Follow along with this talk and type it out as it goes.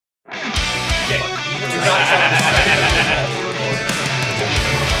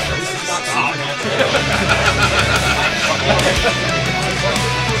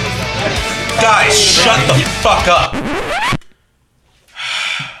Guys, shut the fuck up.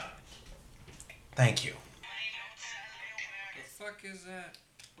 Thank you. The fuck is that?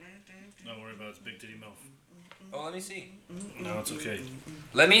 Don't worry about it. It's Big Titty Milf. Oh, let me see. No, it's okay.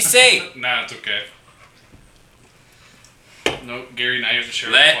 Let me see. Nah, it's okay. No, Gary and I have to share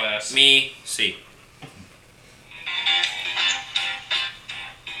a Let class. me see.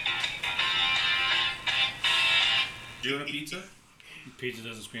 Do you want a pizza? Pizza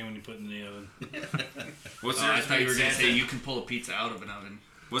doesn't scream when you put it in the oven. What's the I difference thought you were between going to say Santa? you can pull a pizza out of an oven.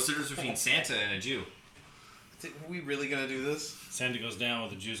 What's the difference between Santa and a Jew? Are we really gonna do this? Santa goes down,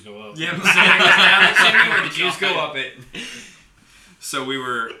 the Jews go up. Yeah, Santa goes down the chimney where the Jews go up it. So we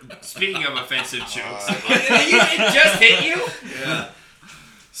were speaking of offensive jokes. It just hit you. Yeah.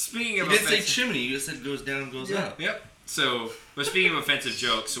 Speaking You of didn't say offensive, chimney. You just said goes down, goes up. Yep. So, but speaking of offensive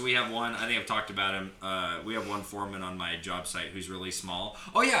jokes, so we have one. I think I've talked about him. We have one foreman on my job site who's really small.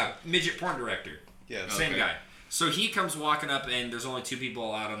 Oh yeah, midget porn director. Yeah. Same guy. So he comes walking up, and there's only 2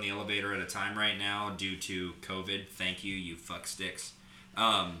 people out on the elevator at a time right now due to COVID. Thank you, you fuck sticks.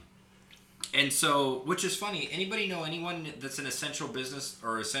 And so, which is funny. Anybody know anyone that's an essential business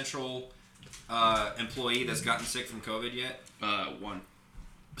or essential employee that's gotten sick from COVID yet? One.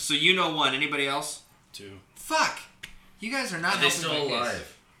 So you know one. Anybody else? 2. Fuck. You guys are not Are they helping still my case.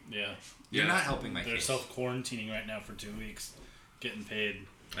 alive? Yeah. You're Yeah. not helping my They're case. self-quarantining right now for 2 weeks. Getting paid.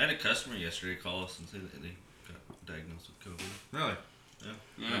 I had a customer yesterday call us and say that they got diagnosed with COVID. Really?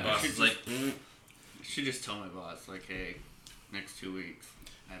 Yeah. My boss is like, I should just tell my boss, like, hey, next 2 weeks,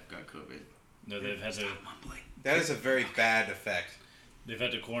 I've got COVID. No, they've had to That is a very bad effect.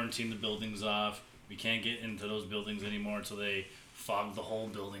 quarantine the buildings off. We can't get into those buildings anymore until they fog the whole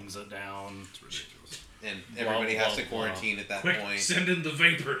buildings down. it's ridiculous. And everybody Blah, has to blah, blah. quarantine at that Quick, point. send in the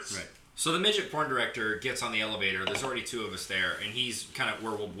vapors. Right. So the midget porn director gets on the elevator. There's already 2 of us there, and he's kind of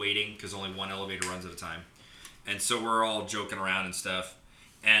we're waiting because only one elevator runs at a time, and so we're all joking around and stuff.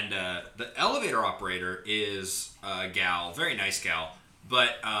 And the elevator operator is a gal, very nice gal,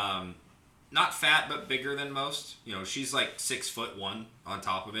 but not fat, but bigger than most. You know, she's like 6'1" on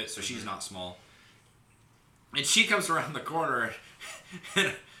top of it, so she's not small. And she comes around the corner,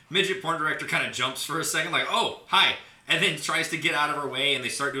 and midget porn director kind of jumps for a second, like, "Oh, hi." And then tries to get out of her way, and they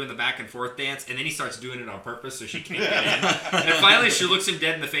start doing the back and forth dance, and then he starts doing it on purpose so she can't get in. And finally she looks him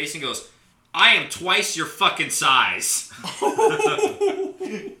dead in the face and goes, "I am twice your fucking size." And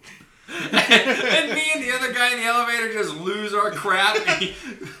me and the other guy in the elevator just lose our crap. And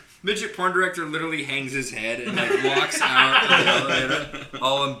midget porn director literally hangs his head and like walks out of the elevator,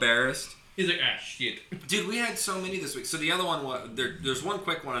 all embarrassed. He's like, ah, shit. Dude, we had so many this week. So the other one was there's one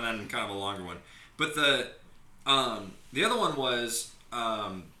quick one and then kind of a longer one. But the other one was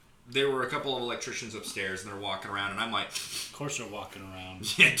there were a couple of electricians upstairs and they're walking around and I'm like, Of course they're walking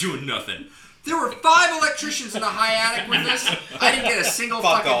around. yeah, doing nothing. There were 5 electricians in the high attic with us. I didn't get a single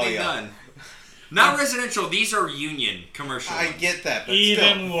Fuck fucking all thing y'all. done. Not residential. These are union commercial. I get that, but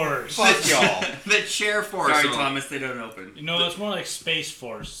Even still. worse. Fuck y'all. The chair force. Sorry, on- Thomas, they don't open. You know, it's more like Space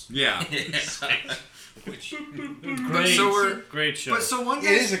Force. Yeah. Great, so we're- great show. But so one It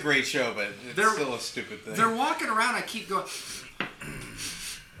guy, is a great show, but it's They're- still a stupid thing. they're walking around. I keep going,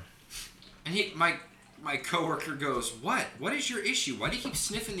 and my coworker goes, "What? What is your issue? Why do you keep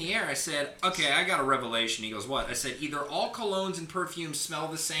sniffing the air?" I said, "Okay, I got a revelation." He goes, "What?" I said, "Either all colognes and perfumes smell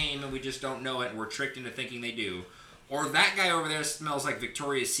the same, and we just don't know it, and we're tricked into thinking they do, or that guy over there smells like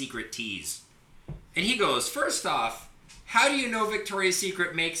Victoria's Secret teas." And he goes, "First off, how do you know Victoria's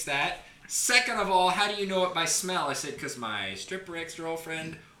Secret makes that? Second of all, how do you know it by smell?" I said, "Because my stripper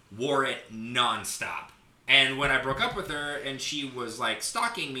ex-girlfriend wore it nonstop. And when I broke up with her and she was like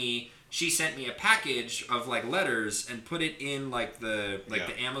stalking me, she sent me a package of like letters and put it in like the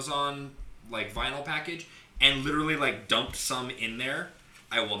Amazon like vinyl package and literally like dumped some in there.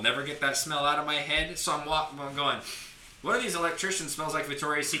 I will never get that smell out of my head. So I'm going, what are these electricians smells like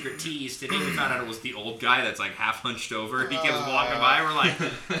Victoria's Secret teas? Today we found out it was the old guy that's like half hunched over. He keeps walking by. We're like,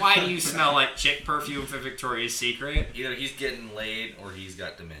 why do you smell like chick perfume for Victoria's Secret? Either he's getting laid or he's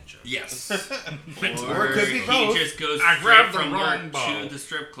got dementia. Yes. Or it could be he both. just goes I straight grabbed the from wrong work ball. to the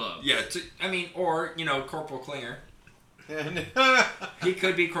strip club. Yeah, or, Corporal Klinger. He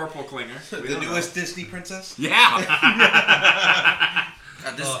could be Corporal Klinger. We The don't know. newest Disney princess? Yeah.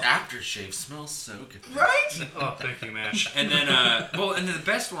 God, this aftershave smells so good. Right? Oh, thank you, Mash. And then, and then the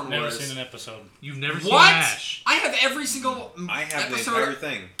best one Never was... seen an episode. You've never seen What? Mash. I have every single I have episode. the entire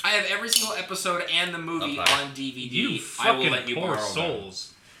thing. I have every single episode and the movie Okay. on DVD. You I will fucking let you poor borrow them.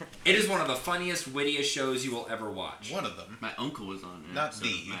 souls. It is one of the funniest, wittiest shows you will ever watch. One of them. My uncle was on it. Not so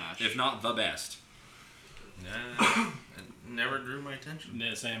the- MASH. If not the best. Nah, it never drew my attention.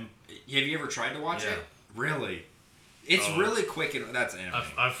 Yeah, same. Have you ever tried to watch Yeah. it? Really? It's Oh, really quick and that's anime.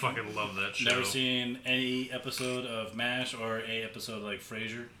 I fucking love that show. Never seen any episode of MASH or a episode like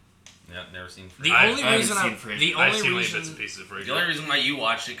Frasier. Yeah, never seen. The Frasier. only I reason haven't I seen Frasier. the I've only seen like reason bits and pieces of Frasier. The only reason why you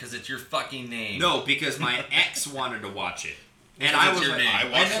watched it because it's your fucking name. no, because my ex wanted to watch it, and Because I it's was your like, name. I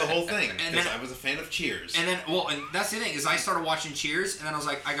watched and the then- whole thing and because then- I was a fan of Cheers. And then, well, and that's the thing is I started watching Cheers, and then I was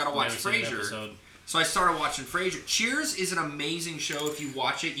like, I gotta watch Never seen an Frasier. episode. So I started watching Frasier. Cheers is an amazing show. If you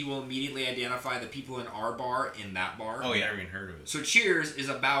watch it, you will immediately identify the people in our bar in that bar. Oh, yeah. Never even heard of it. So Cheers is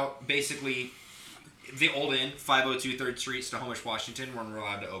about basically the old inn, 502 3rd Street, Snohomish, Washington, when we're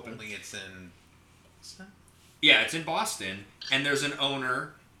allowed to open. Only it's in. Yeah, it's in Boston, and there's an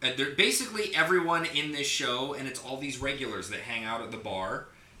owner. They're basically everyone in this show, and it's all these regulars that hang out at the bar.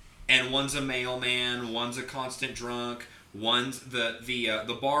 And one's a mailman, one's a constant drunk, one's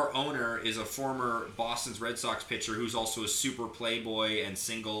the bar owner is a former Boston's Red Sox pitcher who's also a super playboy and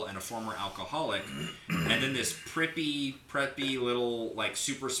single and a former alcoholic. And then this preppy little like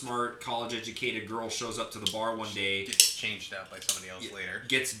super smart college educated girl shows up to the bar one day, Gets changed out by somebody else later.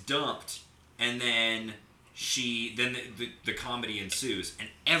 gets dumped, and then the comedy ensues, and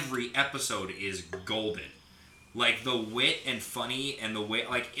every episode is golden. Like the wit and funny and the way,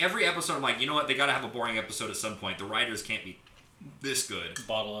 like every episode, I'm like, you know what? They gotta have a boring episode at some point. The writers can't be this good.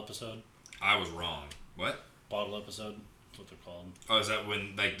 Bottle episode. I was wrong. What? Bottle episode. That's what they're called. Oh, is that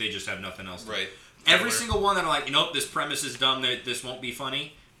when like they just have nothing else? To Right. Every single one that I'm like, nope, this premise is dumb. This won't be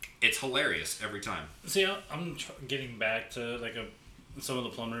funny. It's hilarious every time. See, I'm getting back to like some of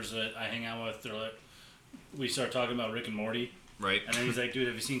the plumbers that I hang out with. They're like, we start talking about Rick and Morty, Right. and then he's like, "Dude,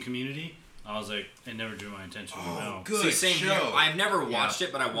 have you seen Community?" I was like, "It never drew my attention." No. Good See, same show. here. I've never watched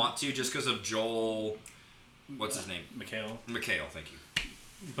it, but I want to just because of Joel. What's his name? Mikhail. McHale. Thank you.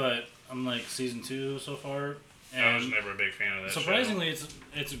 But I'm like season 2 so far, I was and never a big fan of that surprisingly,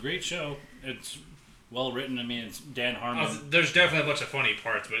 it's a great show. It's well written. I mean, it's Dan Harmon. there's definitely a bunch of funny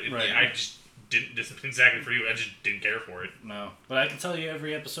parts, but Right. I just didn't. This is exactly for you. I just didn't care for it. No, but I can tell you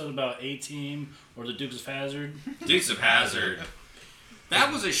every episode about A-Team or the Dukes of Hazzard. Dukes of Hazzard.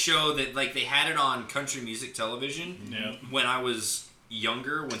 That was a show that like they had it on country music television Yeah. when I was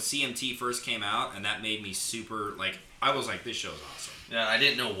younger, when CMT first came out, and that made me super like I was like, this show's awesome. Yeah, I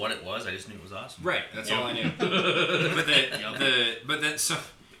didn't know what it was. I just knew it was awesome. Right, that's all I knew. But then so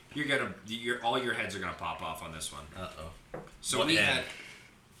all your heads are gonna pop off on this one. Uh-oh. So What we head?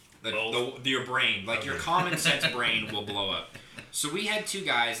 had your brain, like your Okay. common sense brain will blow up. So we had two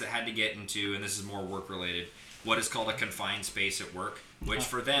guys that had to get into, and this is more work related, what is called a confined space at work, which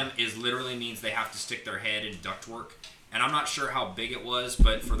for them is literally means they have to stick their head in ductwork. And I'm not sure how big it was,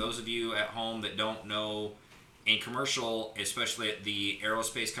 but for those of you at home that don't know, in commercial, especially at the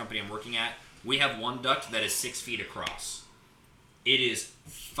aerospace company I'm working at, we have one duct that is 6 feet across. It is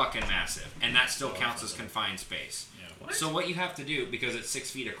fucking massive, and that still counts as confined space. Yeah. So what you have to do, because it's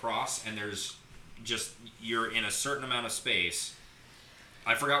 6 feet across and there's just, you're in a certain amount of space,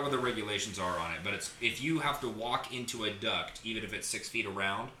 I forgot what the regulations are on it, but it's if you have to walk into a duct, even if it's 6 feet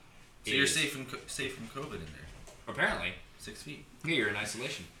around, So you're safe from COVID in there. apparently. 6 feet. Yeah, you're in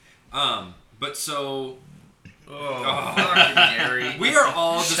isolation. But so Oh, fucking Gary. we are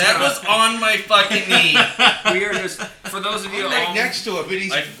all just That gonna- was on my fucking knee. we are just for those of you I'm at right home. next to it, but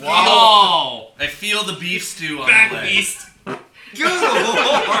he's. I Oh, I feel the beef stew on Back the leg. east. good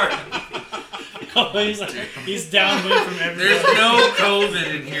lord! he's downwind from everyone. There's no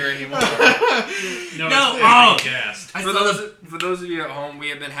COVID in here anymore. No, cast. For those of you at home, we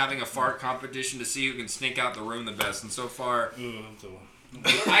have been having a fart competition to see who can sneak out the room the best, and so far, Ooh,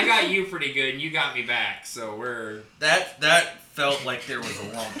 I got you pretty good, and you got me back. So we're That felt like there was a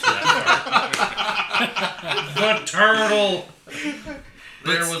lump to that The turtle. fart.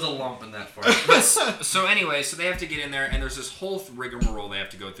 There was a lump in that fart. so anyway. So they have to get in there, and there's this whole rigmarole they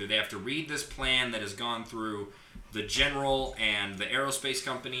have to go through. They have to read this plan that has gone through the general and the aerospace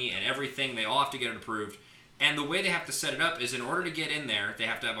company and everything. They all have to get it approved. And the way they have to set it up is in order to get in there, they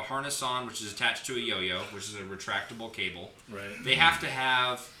have to have a harness on, which is attached to a yo-yo, which is a retractable cable. right. They have to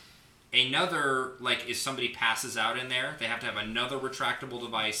have another, like, if somebody passes out in there, they have to have another retractable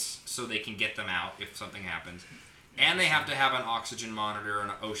device so they can get them out if something happens. And they have to have an oxygen monitor, an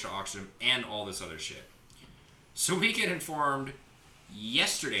OSHA oxygen, and all this other shit. So we get informed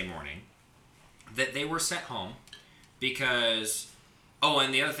yesterday morning that they were sent home because... Oh,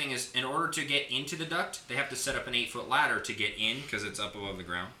 and the other thing is, in order to get into the duct, they have to set up an 8-foot ladder to get in because it's up above the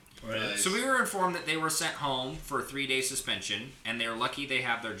ground. Right. So we were informed that they were sent home for a 3-day suspension, and they're lucky they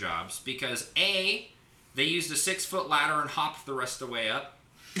have their jobs because A, they used a 6-foot ladder and hopped the rest of the way up,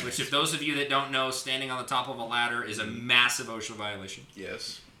 which if those of you that don't know, standing on the top of a ladder is a massive OSHA violation.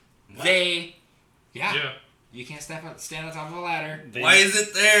 Yes. They, Yeah. you can't stand on top of a ladder. Why is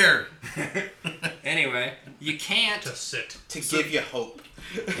it there? Anyway, you can't. To sit. To give you hope.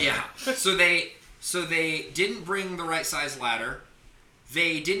 Yeah. So they didn't bring the right size ladder.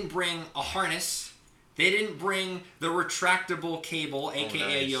 They didn't bring a harness. They didn't bring the retractable cable,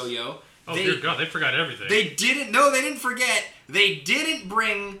 aka nice. yo-yo. Oh they, dear God, they forgot everything. They didn't forget. They didn't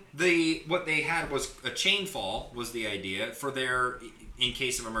bring what they had was a chain fall was the idea for their in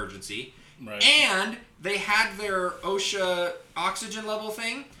case of emergency. Right. And they had their OSHA oxygen level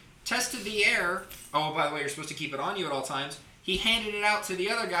thing, tested the air. Oh, by the way, you're supposed to keep it on you at all times. He handed it out to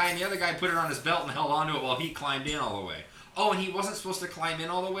the other guy, and the other guy put it on his belt and held onto it while he climbed in all the way. Oh, and he wasn't supposed to climb in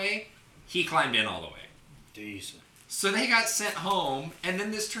all the way. He climbed in all the way. Decent. So they got sent home, and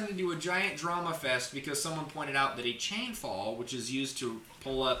then this turned into a giant drama fest because someone pointed out that a chain fall, which is used to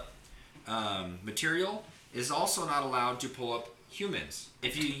pull up material, is also not allowed to pull up humans.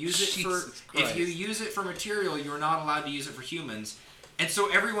 If you use it for material, you're not allowed to use it for humans. And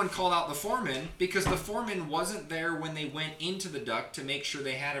so everyone called out the foreman because the foreman wasn't there when they went into the duct to make sure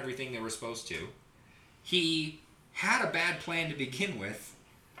they had everything they were supposed to. He had a bad plan to begin with,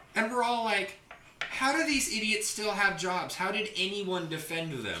 and we're all like, how do these idiots still have jobs? How did anyone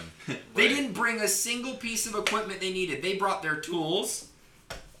defend them? They didn't bring a single piece of equipment they needed. They brought their tools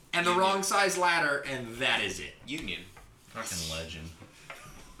and the wrong size ladder, and that is it. Union. Fucking legend.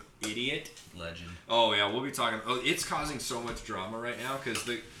 Idiot. Legend. Oh yeah, we'll be talking. Oh, it's causing so much drama right now and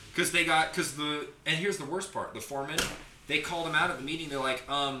here's the worst part. The foreman, they called him out at the meeting. They're like,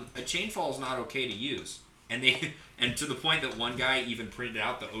 a chain fall is not okay to use, and to the point that one guy even printed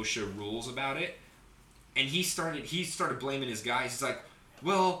out the OSHA rules about it, and he started blaming his guys. He's like,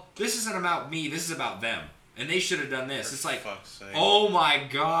 well, this isn't about me. This is about them, and they should have done this. It's like, fuck's sake. oh my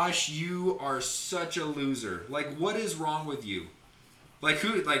gosh, you are such a loser. Like, what is wrong with you? Like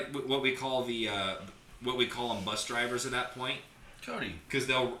what we call them bus drivers at that point. Cody. Because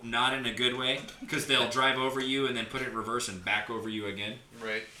they'll, not in a good way, because they'll drive over you and then put it in reverse and back over you again.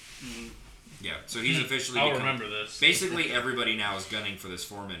 Right. Yeah, so he's officially I'll become, remember this. basically everybody now is gunning for this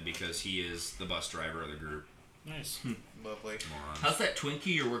foreman because he is the bus driver of the group. Nice. Lovely. Morons. How's that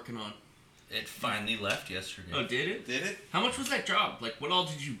Twinkie you're working on? It finally left yesterday. Oh, did it? Did it? How much was that job? Like, what all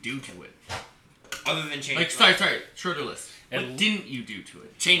did you do to it? Other than change, Like, sorry, shorter list. What And- didn't you do to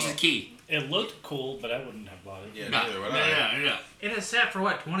it? change the key. It looked cool, but I wouldn't have bought it. Yeah, No, neither would no, I. no. It has sat for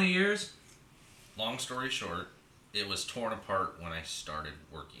what, 20 years? Long story short, it was torn apart when I started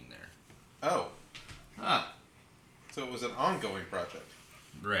working there. Oh, Ah, so it was an ongoing project.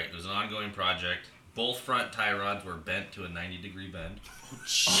 Right, it was an ongoing project. Both front tie rods were bent to a 90-degree bend,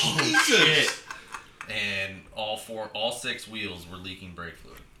 shit. and all 6 wheels were leaking brake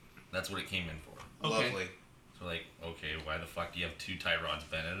fluid. That's what it came in for. Okay. Lovely. So like, okay, why the fuck do you have 2 tie rods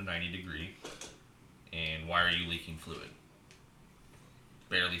bent at a 90-degree? And why are you leaking fluid?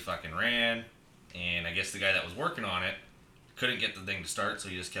 Barely fucking ran, and I guess the guy that was working on it couldn't get the thing to start, so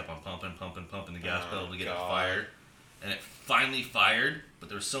he just kept on pumping the gas pedal to get it God. fired. And it finally fired, but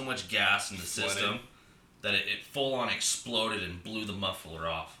there was so much gas in the system that it full on exploded and blew the muffler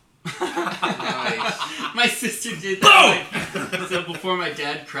off. Nice. My sister did that. So before my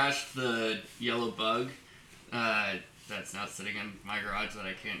dad crashed the yellow bug, that's now sitting in my garage that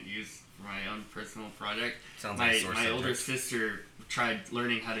I can't use for my own personal project. Sounds like a sore My older subject. sister tried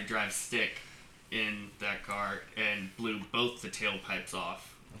learning how to drive stick in that car and blew both the tailpipes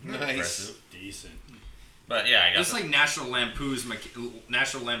off. Nice. Impressive. Decent. But yeah, I got It's like National Lampoon's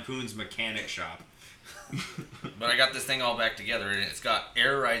mechanic shop. but I got this thing all back together, and it's got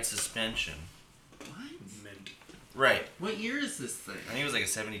air ride suspension. Mint. Right. What year is this thing? I think it was like a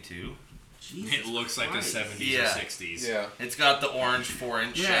 72. Jesus It looks like Christ. a 70s Yeah. or 60s. Yeah. It's got the orange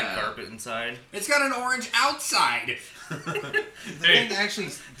 4-inch Yeah. shag carpet inside. It's got an orange outside. Did the Hey. thing actually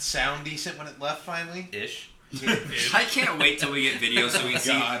sound decent when it left finally? Ish. I can't wait till we get video so we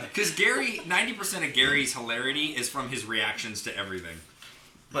see. God. Because 90% of Gary's hilarity is from his reactions to everything.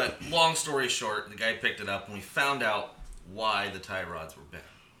 But long story short, the guy picked it up, and we found out why the tie rods were bent.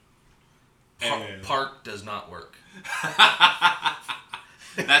 Park does not work.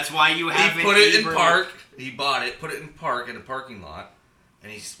 That's why you have He put it in park. He bought it, put it in park in a parking lot,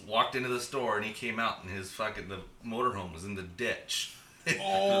 and he walked into the store, and he came out, and the motorhome was in the ditch.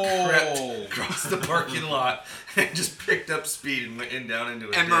 Oh. Crept across the parking lot and just picked up speed and went down into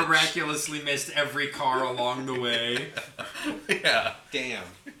a And ditch. miraculously missed every car along the way. Yeah. Damn.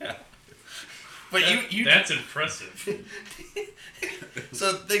 But you That's impressive.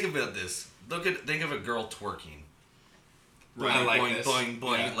 So think about this. Think of a girl twerking. Right, I like boing, this. boing,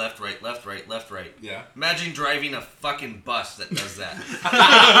 boing, Yeah. left, right, left, right, left, right. Yeah. Imagine driving a fucking bus that does that.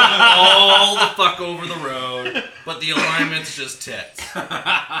 All the fuck over the road, but the alignment's just tits.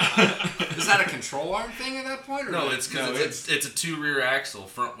 Is that a control arm thing at that point? Or No, it's because it's a 2 rear axle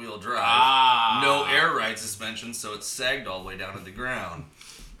front wheel drive. Ah. No air ride suspension, so it's sagged all the way down to the ground.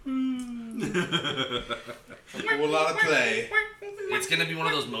 Well, out of play. It's gonna be one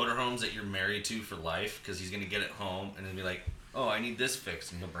of those motorhomes that you're married to for life because he's gonna get it home and then be like, "Oh, I need this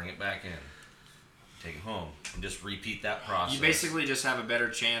fixed," and he'll bring it back in, take it home, and just repeat that process. You basically just have a better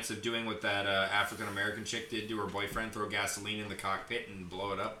chance of doing what that African American chick did to her boyfriend: throw gasoline in the cockpit and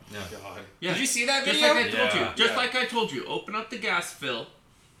blow it up. Yeah. Yeah. Did you see that Just video? like I told Yeah. you. Just like I told you. Open up the gas fill,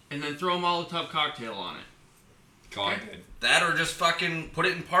 and then throw a Molotov cocktail on it. God, Okay. good. That or just fucking put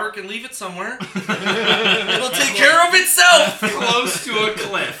it in park and leave it somewhere. It'll take care of itself. Close to a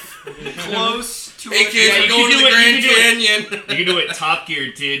cliff. Close to Hey a kids, Yeah, we're you going can to do the it, Grand you can do Canyon. You can do what Top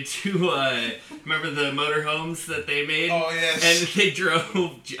Gear did to, remember the motorhomes that they made? Oh, yes. And they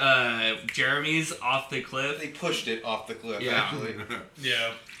drove Jeremy's off the cliff They pushed it off the cliff, Yeah. actually.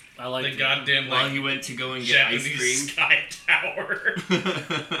 Yeah. I like The goddamn while like he went to go and get ice Japanese cream. sky tower.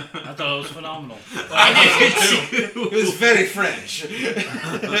 I thought it was phenomenal. I did too. It was very French.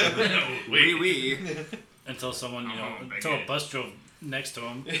 wee wee. Until someone, Oh, until a okay. bus drove next to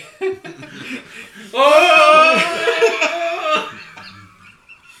him.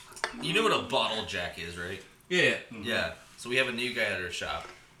 You know what a bottle jack is, right? Yeah. Yeah. So we have a new guy at our shop,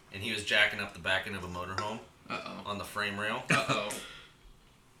 and he was jacking up the back end of a motorhome Uh-oh. on the frame rail, Uh-oh.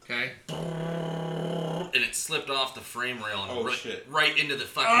 Okay. and it slipped off the frame rail and Oh, shit. right into the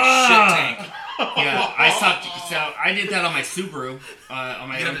fucking Ah! shit tank. Yeah, I stopped. So I did that on my Subaru. On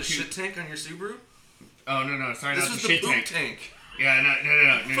my You have own a shit tank on your Subaru? Oh, no. Sorry, This not was the the shit poop tank. tank.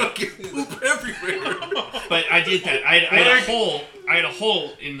 Yeah, no. Fucking poop everywhere. But I did that. I had a hole. I had a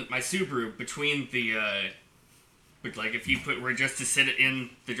hole in my Subaru between the, but like if you were just to sit in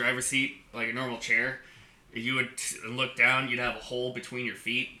the driver's seat like a normal chair, you would look down. You'd have a hole between your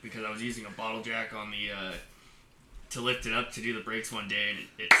feet because I was using a bottle jack on the to lift it up to do the brakes one day, and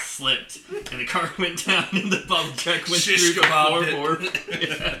it slipped, and the car went down, and the bottle jack went Shish through the kebabbed floorboard.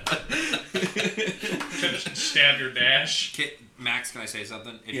 Stab your dash. Max, can I say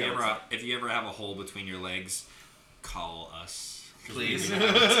something? If Yeah, you what's ever if you ever have a hole between your legs, call us. 'Cause we Please. do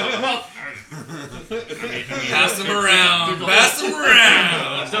that. Well, Pass them around. Pass them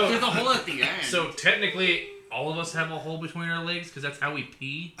around. So, there's a hole at the end. so technically, all of us have a hole between our legs because that's how we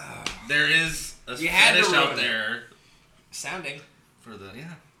pee. There is a You had to fetish out ruin it. there Sounding. for the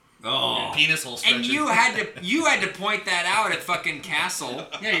Oh. penis hole stretching. And you had to point that out at fucking Castle.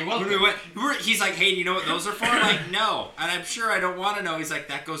 yeah, you're welcome. He's like, hey, do you know what those are for? I'm like, no. And I'm sure I don't want to know. He's like,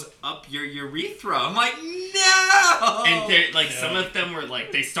 that goes up your urethra. I'm like, no. And they're like some of them were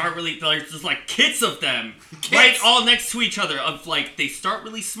like they start really there's just like kits of them Kits? right all next to each other of like they start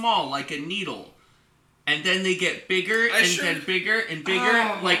really small like a needle, and then they get bigger then bigger and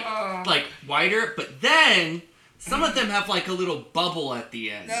bigger like wider, but then some of them have like a little bubble at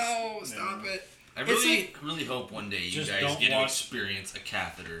the end. No, stop it. I It's really hope one day you Just guys don't get to watch- experience a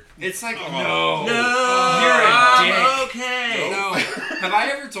catheter. It's like, No, You're a dick. Okay. No. Have I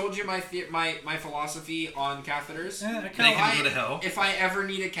ever told you my philosophy on catheters? Yeah, I They kinda can go to hell. If I ever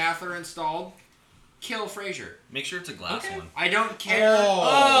need a catheter installed, kill Frazier. Make sure it's a glass one. I don't care.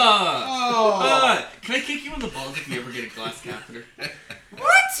 Can I kick you in the balls if you ever get a glass catheter?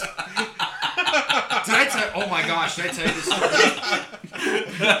 What? Did I tell? Oh my gosh! Did I tell you this story?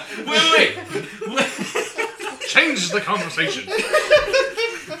 Wait. Change the conversation.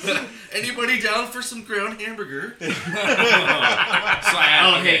 Anybody down for some ground hamburger? So I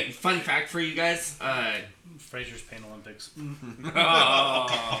Oh, hey, fun fact for you guys. Fraser's Pain Olympics.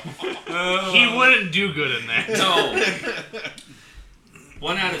 He wouldn't do good in that. No.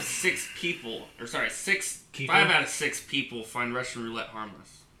 1 out of 6 people, or sorry, 5 out of 6 people find Russian roulette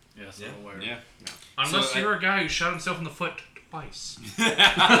harmless. Yes, Yeah. I'm aware. Yeah. Unless So you're a guy who shot himself in the foot twice.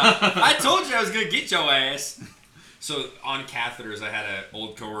 I told you I was gonna get your ass. So on catheters, I had an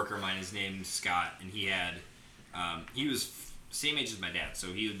old coworker of mine. His name's Scott, and he had, he was same age as my dad, so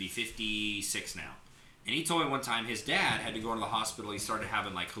he would be 56 now. And he told me one time his dad had to go into the hospital. He started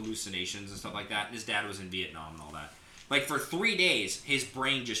having like hallucinations and stuff like that. And his dad was in Vietnam and all that. Like for 3 days, his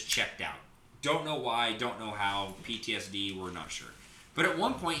brain just checked out. Don't know why. Don't know how. PTSD. We're not sure. But at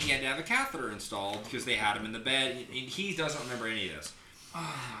one point, he had to have a catheter installed because they had him in the bed, and he doesn't remember any of this.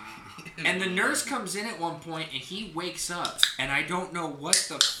 And the nurse comes in at one point, and he wakes up, and I don't know what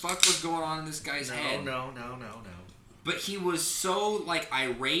the fuck was going on in this guy's head. No. But he was so, like,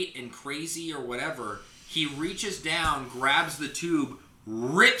 irate and crazy or whatever, he reaches down, grabs the tube,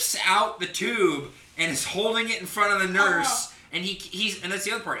 rips out the tube, and is holding it in front of the nurse. And and that's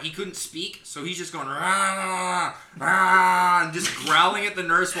the other part. He couldn't speak, so he's just going, rah, rah, and just growling at the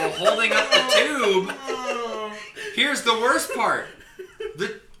nurse while holding up the tube. Here's the worst part.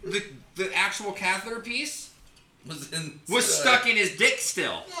 The actual catheter piece was stuck in his dick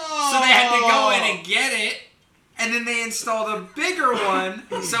still. So they had to go in and get it. And then they installed a bigger one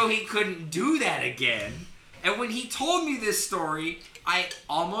so he couldn't do that again. And when he told me this story, I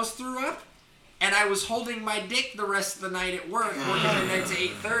almost threw up. And I was holding my dick the rest of the night at work, working midnight to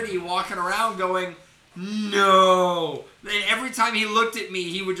 8:30, walking around going, no. And every time he looked at me,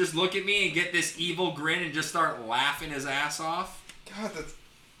 he would just look at me and get this evil grin and just start laughing his ass off. God, that's...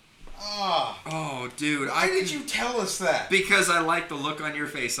 Oh, dude. Why did you tell us that? Because I like the look on your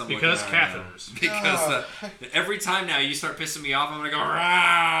face. Because catheters. Because every time now you start pissing me off, I'm going to go,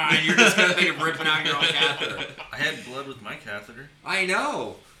 rah, and you're just going to think of ripping out your own catheter. I had blood with my catheter. I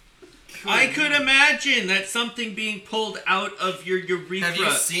know. I could imagine that something being pulled out of your urethra Have you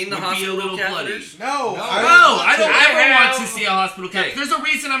seen the would be a hospital little bloody. catheters? No. No, I don't I ever have- want to see a hospital catheter. Okay. There's a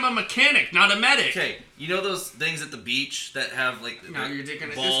reason I'm a mechanic, not a medic. Okay, you know those things at the beach that have like No, the you're digging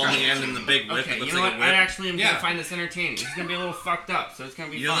it. ball in the end and the big whip Okay, that looks you know like what? a whip? I actually am Yeah. gonna find this entertaining. It's gonna be a little fucked up, so it's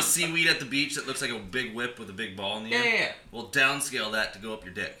gonna be You know fun. the seaweed at the beach that looks like a big whip with a big ball in the end? Yeah. Well, downscale that to go up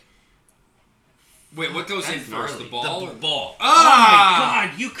your dick. Wait, what goes in That's first? gnarly. The ball? The ball. Oh my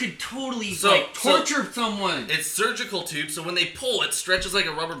god, you could totally torture someone. It's surgical tube, so when they pull, it stretches like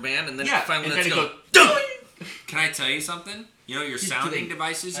a rubber band, and then Yeah, finally and lets then go. it goes, Can I tell you something? You know your sounding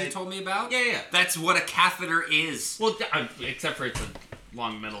devices you told me about? Yeah. That's what a catheter is. Well, except for it's a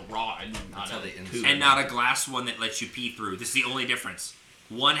long metal rod, not how a they tube. insert And not a glass one that lets you pee through. This is the only difference.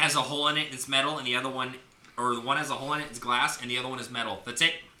 One has a hole in it, it's metal, and the other one, or the one has a hole in it, it's glass, and the other one is metal. That's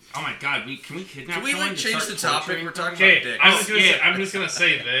it. Oh my god, can we kidnap Can we someone like to change start the topic? torturing We're talking Okay, about dicks. I'm just gonna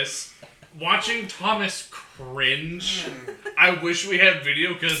say this. Watching Thomas cringe, I wish we had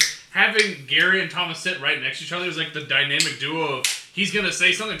video because having Gary and Thomas sit right next to each other is like the dynamic duo of he's gonna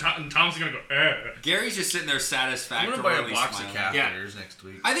say something and Thomas is gonna go, Gary's just sitting there I'm satisfactorily gonna buy a box smiling. of catheters next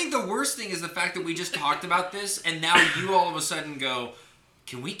week. I think the worst thing is the fact that we just talked about this, and now you all of a sudden go,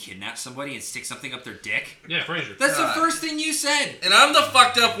 can we kidnap somebody and stick something up their dick? Yeah, Fraser. That's God. the first thing you said, And I'm the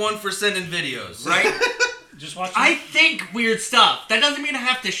fucked up one for sending videos. right? Just watch. I think weird stuff. That doesn't mean I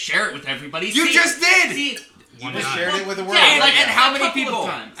have to share it with everybody. You See- just did! See, You just shared it with the world. Yeah, Like, and how a many couple of people?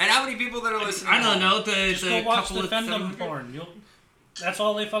 times. And how many people that are listening? I don't know. Just go watch couple the of Fandom porn. That's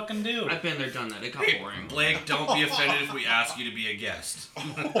all they fucking do. I've been there, done that. It got boring. Blake, don't be offended if we ask you to be a guest.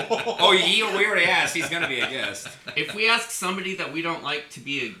 Oh, we already asked. He's gonna be a guest. If we ask somebody that we don't like to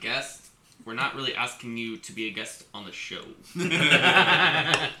be a guest, we're not really asking you to be a guest on the show. We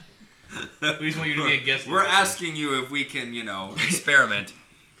just want you to be a guest. We're asking you if we can, experiment.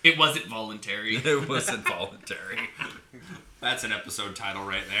 It wasn't voluntary. It wasn't voluntary. That's an episode title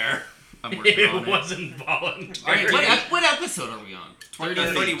right there. I'm working on It it. wasn't voluntary. Alright, what episode are we on?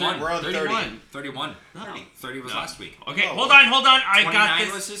 31. We're on 30. 31. 31. No. 30 was No. last week. Okay, Oh. hold on. I 29 got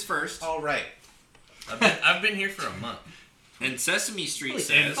this. was his first. All right. I've been here for a month. And Sesame Street Holy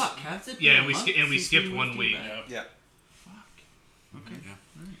says... fuck, has it Yeah, been and we a month sk- and we since skipped went 1 through week. that? Yeah. Okay.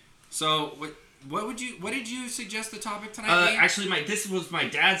 So, what did you suggest the topic tonight? Dave? Actually, this was my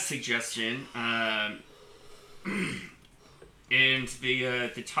dad's suggestion, and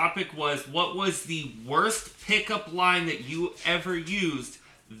the topic was, what was the worst pickup line that you ever used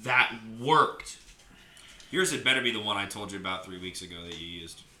that worked? Yours had better be the one I told you about 3 weeks ago that you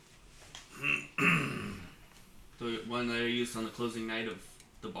used. The one that I used on the closing night of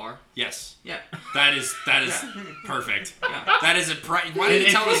the bar? Yes. Yeah. That is perfect. Yeah. That is why don't you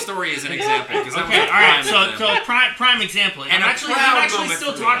tell the story as an example? 'Cause that was Okay, a all right. prime example. So prime example. And a I'm proud actually moment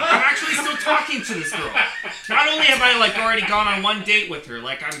still for me. talking. I'm actually still talking to this girl. Not only have I already gone on one date with her,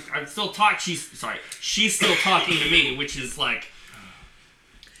 I'm still talking. She's still talking to me, which is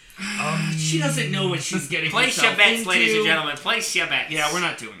she doesn't know what she's getting Place herself your bets, into. ladies and gentlemen. Place your bets. Yeah, we're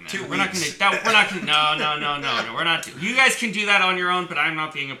not doing that. 2 We're not weeks. gonna. We're not gonna. No. We're not. You guys can do that on your own, but I'm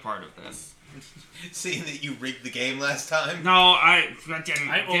not being a part of this. Seeing that you rigged the game last time. No, I didn't.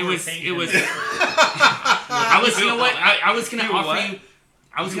 It was. overpaid It him. was. I was. You know what? I was gonna You offer what? you.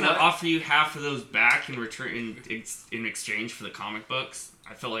 I was You gonna what? offer you half of those back in return in exchange for the comic books.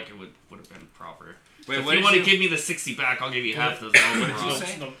 I feel like it would have been proper. Wait, If what you did want to you- give me the 60 back, I'll give you half those. What did you No,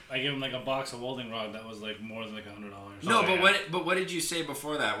 say? no, I gave him like a box of welding rod that was like more than like $100. No, Oh, but yeah. what did you say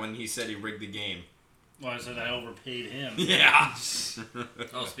before that when he said he rigged the game? Well, I said I overpaid him. Yeah.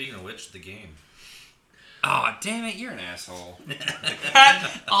 Oh, speaking of which, the game. Oh, damn it, you're an asshole.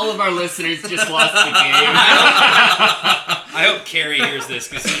 All of our listeners just lost the game. I hope Carrie hears this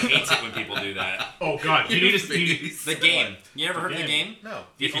because he hates it when people do that. Oh God, you need to. The game. You never heard of the game? No.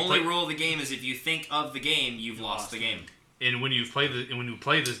 The If you only play- rule of the game is if you think of the game, you've lost the game. And when you play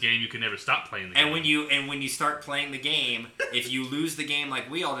this game, you can never stop playing the game. And when you start playing the game, if you lose the game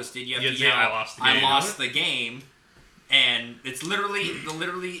like we all just did, you have You to say, yell, "I lost the I game." lost the game. And it's literally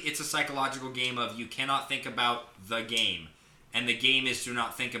it's a psychological game of you cannot think about the game. And the game is to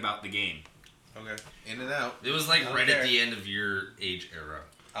not think about the game. Okay. In and out. It was like Not right there. at the end of your age era.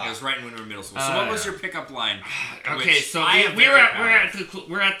 It was right when we were in middle school. So what was your pickup line? Okay, Which so I am we're very at proud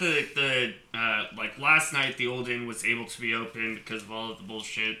we're at the like last night the old inn was able to be open because of all of the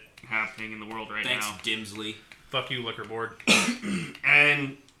bullshit happening in the world right Thanks, now. Dimsley. Fuck you, liquor board.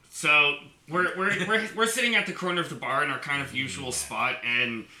 And so we're sitting at the corner of the bar in our kind of usual spot,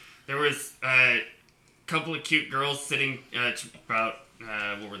 and there was a couple of cute girls sitting about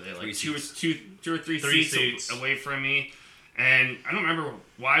what were they, like two or three seats away from me. And I don't remember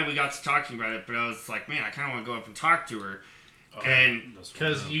why we got to talking about it, but I was like, man, I kind of want to go up and talk to her. And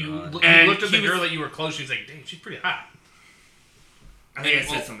Because you And looked at the he girl was- that you were close. She was like, "Damn, she's pretty hot." I think I And,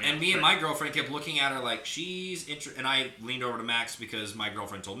 said something. and else, me and but- my girlfriend kept looking at her like she's interested. And I leaned over to Max because my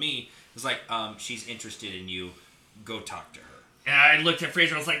girlfriend told me it was like she's interested in you. Go talk to her. And I looked at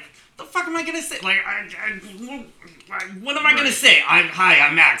Fraser. I was like, "The fuck am I gonna say? Like, what am I gonna say? Hi,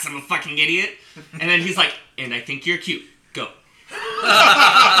 I'm Max. I'm a fucking idiot." And then he's like, "And I think you're cute. Go."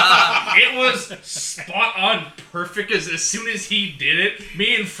 It was spot on, perfect. As soon as he did it,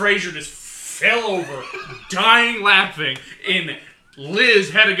 me and Fraser just fell over, dying laughing, and Liz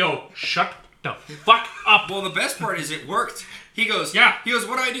had to go, "Shut the fuck up." Well, the best part is it worked. He goes, Yeah. He goes,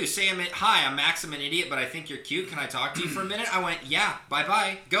 what do I do? Say, hi, I'm Max. I'm an idiot, but I think you're cute. Can I talk to you for a minute? I went, yeah. Bye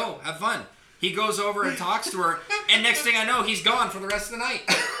bye. Go. Have fun. He goes over and talks to her, and next thing I know, he's gone for the rest of the night.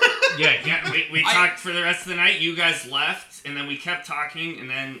 Yeah, we talked for the rest of the night. You guys left, and then we kept talking, and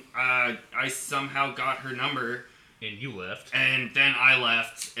then I somehow got her number, And you left. and then I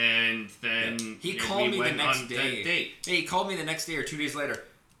left, and then He we called me the went next on the day. date. Hey, he called me the next day or 2 days later.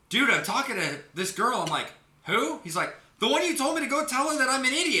 Dude, I'm talking to this girl. I'm like, who? He's like, the one you told me to go tell her that I'm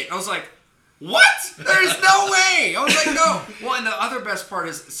an idiot. I was like, what? There's no way. I was like, no. Well, and the other best part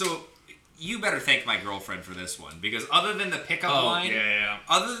is, so you better thank my girlfriend for this one because other than the pickup line,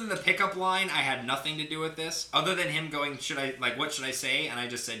 other than the pickup line, I had nothing to do with this. Other than him going, what should I say? And I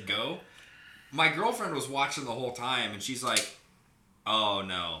just said go. My girlfriend was watching the whole time, and she's like, oh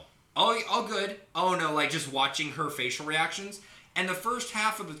no. Oh good. Oh no, like just watching her facial reactions. And the first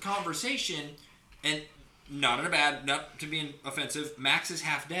half of the conversation, and not to be offensive, Max is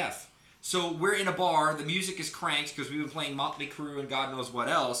half deaf. So we're in a bar, the music is cranked because we've been playing Motley Crue and God knows what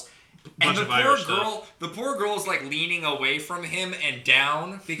else. And Bunch the of Irish poor girl is like leaning away from him and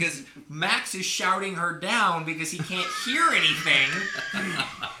down because Max is shouting her down because he can't hear anything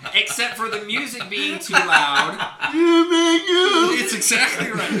except for the music being too loud. It's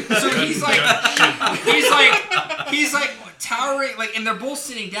exactly right. So he's like towering, like, and they're both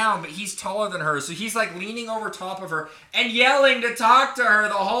sitting down, but he's taller than her, so he's like leaning over top of her and yelling to talk to her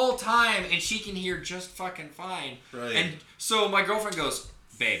the whole time, and she can hear just fucking fine. Right. And so my girlfriend goes,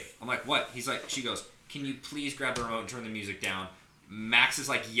 babe. I'm like, what? She goes, can you please grab the remote and turn the music down? Max is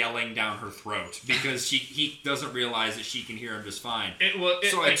like yelling down her throat because he doesn't realize that she can hear him just fine.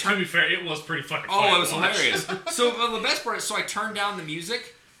 To be fair, it was pretty fucking Oh, funny it was to watch. hilarious. So the best part is, so I turned down the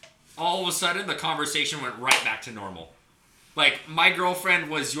music. All of a sudden, the conversation went right back to normal. Like, my girlfriend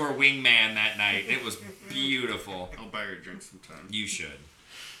was your wingman that night. It was beautiful. I'll buy her a drink sometime. You should.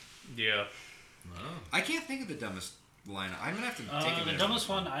 Yeah. I can't think of the dumbest line. I'm gonna have to take a minute. The dumbest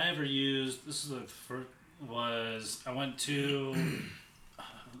one I ever used. This is the first. Was I went to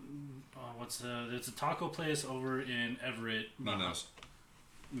it's a taco place over in Everett. Mimo's.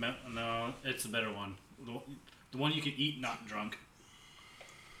 No, it's a better one. The one you can eat not drunk.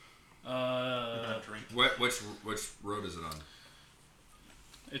 Not drink. Which road is it on?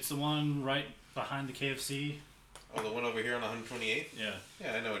 It's the one right behind the KFC. Oh, the one over here on 128th? Yeah,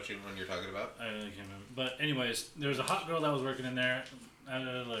 Yeah, I know what one you're talking about. I really can't remember. But anyways, there was a hot girl that was working in there,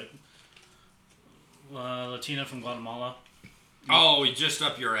 Latina from Guatemala, Oh, just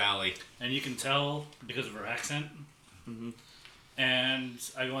up your alley. and you can tell because of her accent. And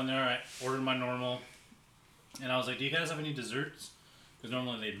I go in there, I ordered my normal, and I was like, "Do you guys have any desserts?" because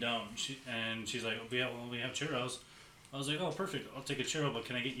normally they don't. She's like, we have churros. I was like, oh, perfect. I'll take a churro, but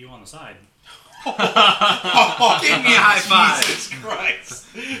can I get you on the side? Give me a high five. Jesus Christ.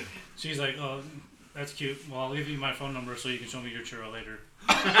 She's like, oh, that's cute. Well, I'll give you my phone number so you can show me your churro later.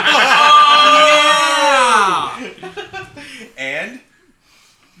 And?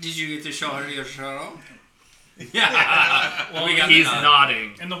 Did you get to show her your churro? Yeah. Well, We got He's the nod.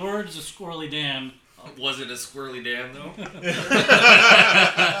 nodding. In the words of Squirrely Dan, Was it a squirrely dam, though?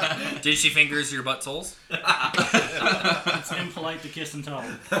 Did she fingers your buttholes? it's impolite to kiss and tell.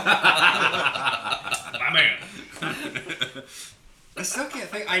 My man. I still can't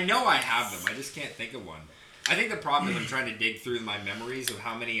think. I know I have them. I just can't think of one. I think the problem is I'm trying to dig through my memories of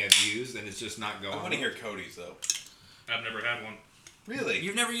how many I've used, and it's just not going. I want to hear Cody's though. I've never had one. Really?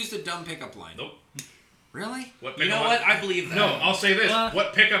 You've never used a dumb pickup line? Nope. Really? What You know pickup what? line- I believe that. No, I'll say this. Uh,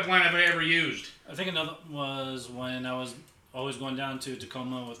 What pickup line have I ever used? I think another was when I was always going down to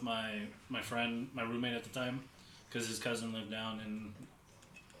Tacoma with my friend, my roommate at the time, because his cousin lived down in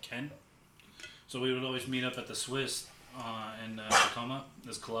Kent. So we would always meet up at the Swiss in Tacoma,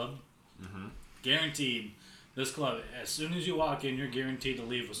 this club. Mm-hmm. Guaranteed, this club, as soon as you walk in, you're guaranteed to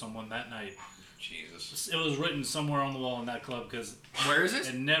leave with someone that night. Jesus. It was written somewhere on the wall in that club because Where is it?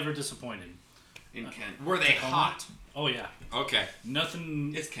 it never disappointed. In Kent. Were they Tacoma? hot? Oh, yeah. Okay.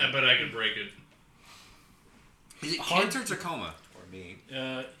 Nothing. It's I Kent. bet I could break it. Is it Hard- Kent or Tacoma? Or me.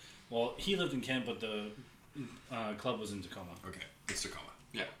 Well, he lived in Kent, but the club was in Tacoma, Okay, it's Tacoma.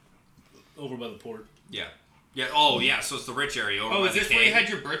 Yeah. over by the port. Yeah. Yeah. Oh, yeah. So it's the rich area. Over Oh, by is the this where you K. had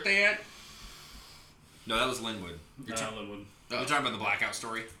your birthday at? No, that was Linwood. You're Linwood. talking about the blackout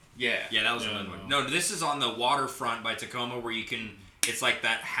story? Yeah. Yeah, that was in Yeah, Linwood. no. No, this is on the waterfront by Tacoma where you can. It's like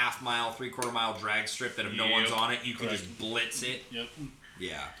that half-mile, three-quarter-mile drag strip that if no one's Yep. on it, you can Correct. just blitz it. Yep.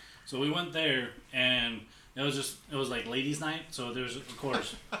 Yeah. So we went there, and it was like ladies' night. So there's, of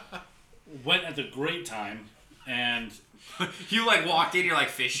course, went at the great time, and You like walked in, you're like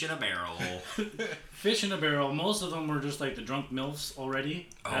fish in a barrel. fish in a barrel. Most of them were just like the drunk milfs already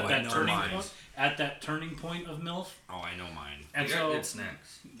Oh, at I that know turning mine. point. At that turning point of milf, Oh, I know mine. and You got so good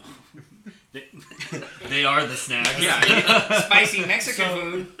snacks. They are the snacks. Yeah, spicy Mexican So-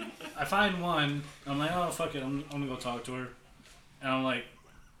 food. I find one. I'm like, oh fuck it, I'm gonna go talk to her, and I'm like,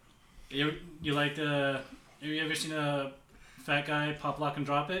 you like the? Have you ever seen a fat guy pop, lock, and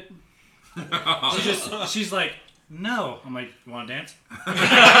drop it? She's like, no. I'm like, you want to dance?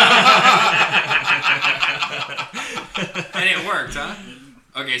 And it worked, huh?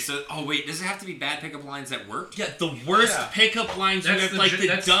 Okay, so wait, does it have to be bad pickup lines that work? Yeah, the worst Yeah. pickup lines you That's have, the like j- the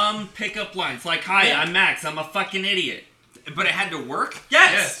that's- dumb pickup lines. Like, hi, Yeah. I'm Max. I'm a fucking idiot. But it had to work?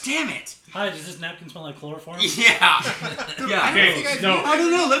 Yes. Damn it. Hi, does this napkin smell like chloroform? Yeah. Yeah. I don't think I no. I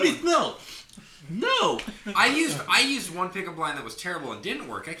don't know. Let me smell. No. I used one pickup line that was terrible and didn't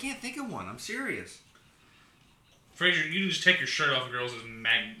work. I can't think of one. I'm serious. Fraser, you can just take your shirt off, girls.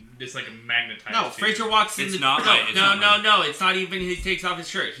 It's like a magnetized. No, to you. Fraser walks in It's the not no, right, it's no, not no, right. no. It's not even he takes off his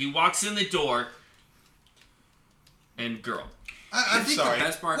shirt. He walks in the door and girl. I'm think sorry. the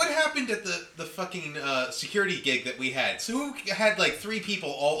best part- What happened at the fucking security gig that we had? So who had like 3 people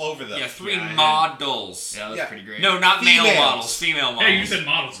all over them? Yeah, 3 Yeah, I models. Yeah, that was Yeah. pretty great. No, not male Females. models. Female models. Hey, you said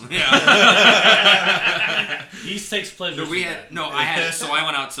models. Yeah. He takes pleasure. So we in had that. no. I had so I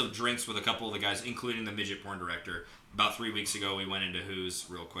went out to drinks with a couple of the guys, including the midget porn director. About 3 weeks ago, we went into Who's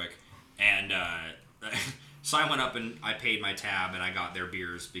real quick, and so I went up and I paid my tab and I got their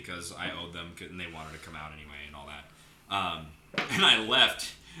beers because I owed them, and they wanted to come out anyway and all that. And I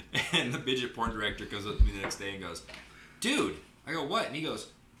left, and the midget porn director goes up to me the next day and goes, "Dude," I go, "What?" And he goes,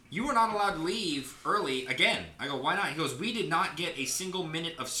 "You were not allowed to leave early again." I go, "Why not?" He goes, "We did not get a single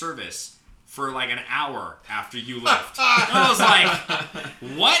minute of service for like an hour after you left." And I was like,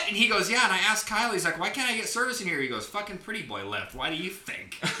 "What?" And he goes, "Yeah." And I asked Kyle, he's like, "Why can't I get service in here?" He goes, "Fucking pretty boy left. Why do you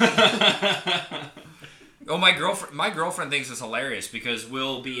think?" Oh, my girlfriend thinks it's hilarious because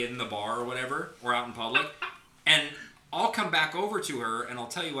we'll be in the bar or whatever, or out in public, and I'll come back over to her and I'll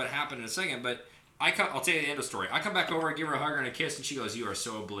tell you what happened in a second, but I'll tell you the end of the story. I come back over and give her a hug and a kiss, and she goes, "You are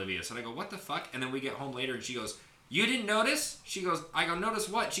so oblivious." And I go, "What the fuck?" And then we get home later and she goes, "You didn't notice?" She goes, I go, "Notice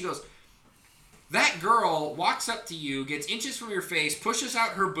what?" She goes, "That girl walks up to you, gets inches from your face, pushes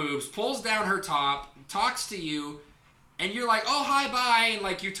out her boobs, pulls down her top, talks to you, and you're like, 'Oh, hi, bye,' and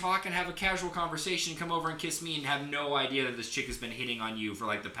like you talk and have a casual conversation, come over and kiss me and have no idea that this chick has been hitting on you for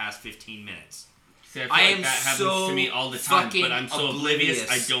like the past 15 minutes. See, I feel I like am that happens so to me all the time, fucking but I'm so oblivious.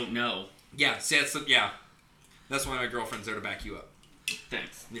 oblivious. I don't know. Yeah, see, that's why my girlfriend's there to back you up.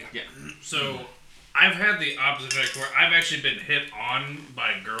 Thanks. Yeah. Yeah. So, I've had the opposite effect where I've actually been hit on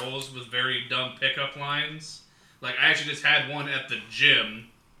by girls with very dumb pickup lines. Like I actually just had one at the gym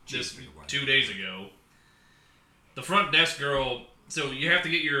just Jeez, what? 2 days ago. The front desk girl. So you have to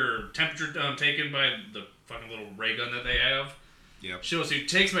get your temperature taken by the fucking little ray gun that they have. Yep. She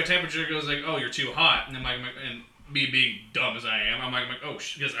takes my temperature, goes like, "Oh, you're too hot," and then and me being dumb as I am, I'm like, "Oh,"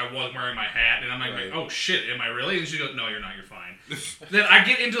 because I was wearing my hat, and I'm like, Right. "Oh shit, am I really?" And she goes, "No, you're not. You're fine." Then I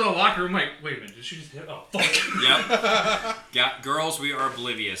get into the locker room, like, "Wait a minute, did she just hit? Oh fuck!" Yep. Yeah, girls, we are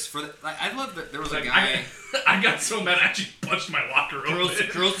oblivious. I love that there was a Like, guy. I got so mad, I actually punched my locker open.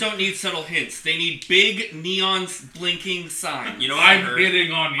 Girls don't need subtle hints. They need big neon blinking signs. You know what I I'm heard?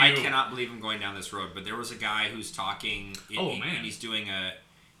 hitting on you. I cannot believe I'm going down this road, but there was a guy who's talking. Man. And he's doing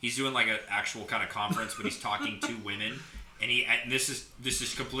like an actual kind of conference, but he's talking to women, and this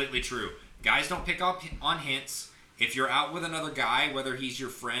is completely true. Guys don't pick up on hints. If you're out with another guy, whether he's your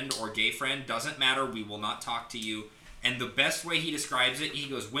friend or gay friend, doesn't matter. We will not talk to you. And the best way he describes it, he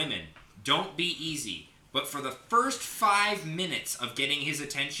goes, "Women, don't be easy, but for the first 5 minutes of getting his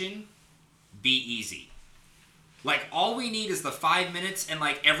attention, be easy." Like, all we need is the 5 minutes and,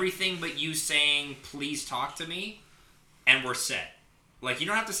 like, everything but you saying, "Please talk to me," and we're set. Like, you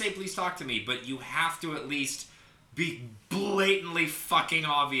don't have to say, "Please talk to me," but you have to at least be blatantly fucking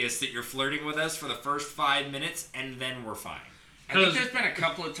obvious that you're flirting with us for the first 5 minutes, and then we're fine. I think there's been a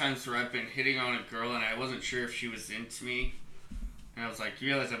couple of times where I've been hitting on a girl and I wasn't sure if she was into me. And I was like, "You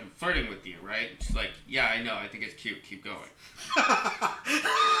realize I'm flirting with you, right?" She's like, "Yeah, I know. I think it's cute. Keep going."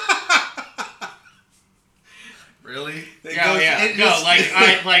 Really?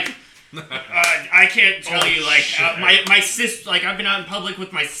 I can't tell you, like, my sister, like, I've been out in public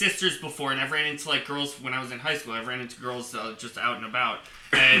with my sisters before, and I've ran into, like, girls when I was in high school. I've ran into girls just out and about,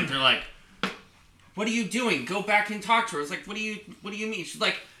 and they're like, "What are you doing? Go back and talk to her." I was like, what do you mean? She's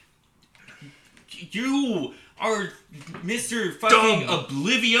like, "You are Mr. fucking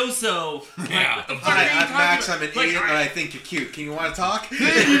Oblivioso." Yeah. Like, Hi, I'm Max. about? I'm an Like, idiot, and I think you're cute. Can you want to talk?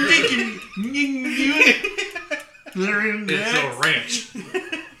 It's a ranch.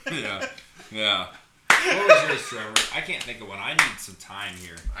 Yeah. Yeah. What was yours, Trevor? I can't think of one. I need some time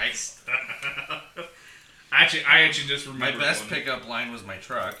here. I actually just My remembered best one. pickup line was my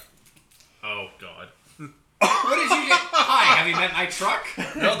truck. Oh god. What did you get? Hi, have you met my truck?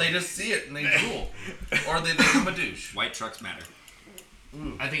 No, they just see it and they drool. Or they think I'm a douche. White trucks matter.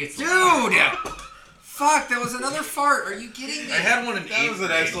 I think it's... Dude! Fuck, that was another fart. Are you kidding me? I had one in That was a 8th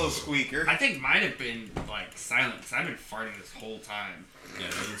nice grade. little squeaker. I think mine have been, like, silent, because I've been farting this whole time. Yeah,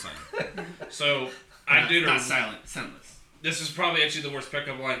 that was insane. So I did Not a silent, scentless. This is probably actually the worst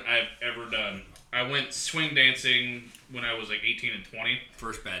pickup line I've ever done. I went swing dancing when I was like 18 and 20.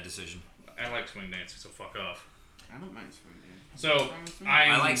 First bad decision. I like swing dancing, so fuck off. I don't mind swing dancing. So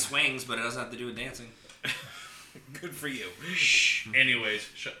I like swings, but it doesn't have to do with dancing. Good for you. Anyways,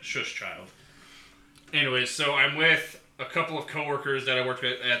 shush child. Anyways, so I'm with a couple of coworkers that I worked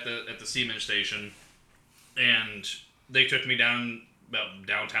with at the Siemens station, and they took me down about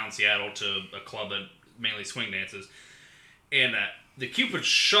downtown Seattle to a club that mainly swing dances, and the Cupid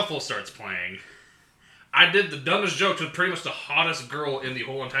Shuffle starts playing. I did the dumbest joke to pretty much the hottest girl in the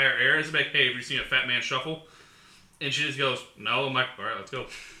whole entire area. It's like, "Hey, have you seen a fat man shuffle?" And she just goes, "No." I'm like, "All right, let's go."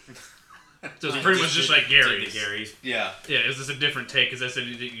 So it's pretty much just like Gary's. Gary's. Yeah. Yeah, is this a different take? Because I said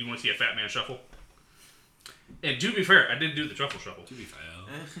you want to see a fat man shuffle. And to be fair, I did do the truffle shuffle. To be fair.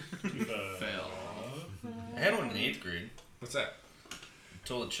 I had one in 8th grade. What's that? I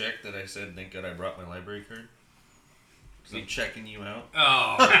told a chick that I said, "Thank God I brought my library card." Because I'm checking you out.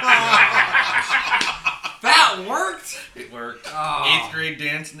 Oh. That worked? It worked. Oh. 8th grade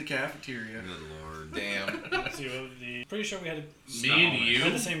dance in the cafeteria. Good lord. Damn. Let's see, pretty sure we had Me and we had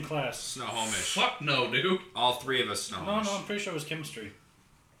the you? same class. Snohomish. Fuck no, dude. All three of us No, Snohomish. I'm pretty sure it was chemistry.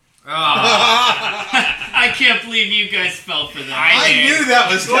 Oh. I can't believe you guys fell for that. I knew that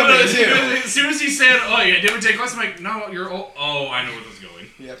was Well, coming as too. soon as he said, "Oh yeah, did we take class?" I'm like, "No, you're old." Oh, I know where this is going.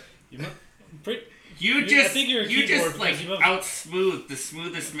 Yep. You mu- pretty, You I just, think you're a you keyboard just like because you have- out-smooth the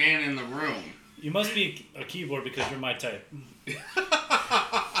smoothest man in the room. you must be a keyboard because you're my type.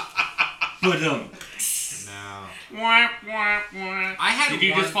 But No. wah, wah, wah. I had Did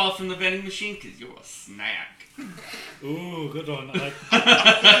you one. just fall from the vending machine? Because you're a snack. Ooh, good one. I like.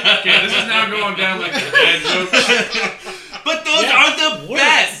 Okay, this is now going down like the dad jokes. But those Yeah, are the work.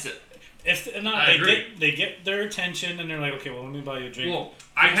 best. If not, I agree. they get their attention and they're like, okay, well, let me buy you a drink. Well, So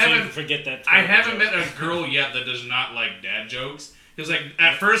I you haven't forget that. I terrible haven't joke. met a girl yet that does not like dad jokes. Because like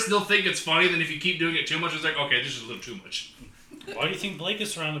at first they'll think it's funny, then if you keep doing it too much, it's like, okay, this is a little too much. Why do you think Blake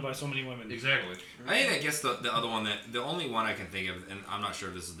is surrounded by so many women? Exactly. I guess the other one the only one I can think of, and I'm not sure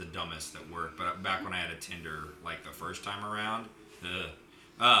if this is the dumbest that worked, but back when I had a Tinder, like the first time around,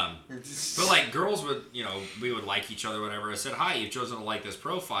 But like girls would, we would like each other, whatever. I said, hi, you've chosen to like this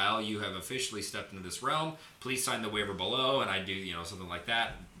profile. You have officially stepped into this realm. Please sign the waiver below. And I'd do, something like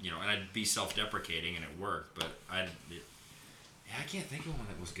that, and I'd be self-deprecating, and it worked. But I can't think of one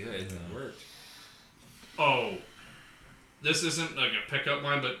that was good that worked. Oh, this isn't like a pickup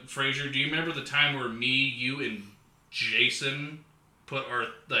line, but Fraser, do you remember the time where me, you, and Jason put our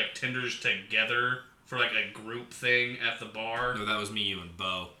like Tinders together for like a group thing at the bar? No, that was me, you, and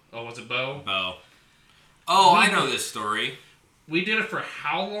Bo. Oh, was it Bo? Bo. Oh, I know this story. We did it for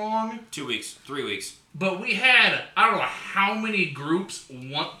how long? 2 weeks, 3 weeks. But we had, I don't know how many groups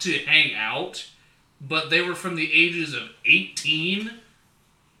want to hang out, but they were from the ages of 18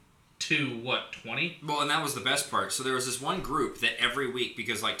 to, 20? Well, and that was the best part. So there was this one group that every week,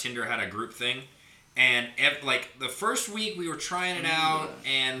 because like Tinder had a group thing, and like the first week we were trying it out,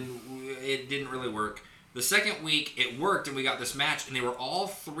 and it didn't really work. The second week it worked, and we got this match, and they were all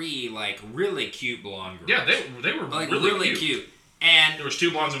three like really cute blonde girls. Yeah, they were like really cute. And there was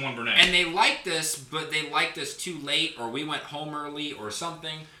 2 blondes and 1 brunette. And they liked us, but they liked us too late, or we went home early, or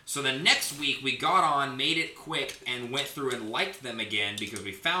something. So the next week, we got on, made it quick, and went through and liked them again because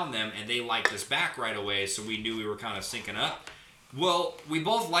we found them, and they liked us back right away, so we knew we were kind of syncing up. Well, we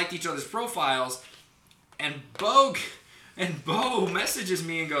both liked each other's profiles, and Bo messages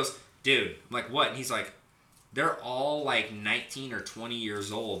me and goes, dude, I'm like, what? And he's like, they're all like 19 or 20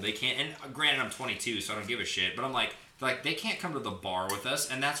 years old. They can't, and granted, I'm 22, so I don't give a shit, but I'm like, they can't come to the bar with us,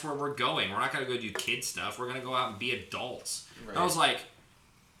 and that's where we're going. We're not going to go do kid stuff. We're going to go out and be adults. Right. And I was like,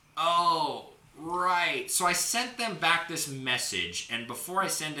 oh, right. So I sent them back this message, and before I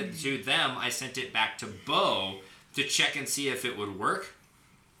sent it to them, I sent it back to Bo to check and see if it would work.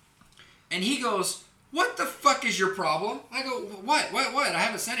 And he goes, what the fuck is your problem? I go, what? I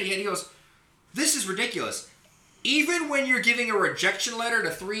haven't sent it yet. He goes, this is ridiculous. Even when you're giving a rejection letter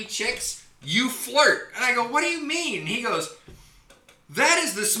to 3 chicks, you flirt. And I go, what do you mean? And he goes, that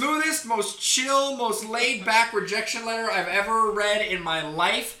is the smoothest, most chill, most laid-back rejection letter I've ever read in my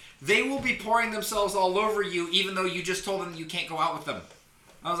life. They will be pouring themselves all over you, even though you just told them you can't go out with them.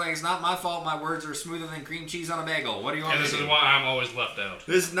 I was like, it's not my fault. My words are smoother than cream cheese on a bagel. What do you want me to do? And this is why I'm always left out.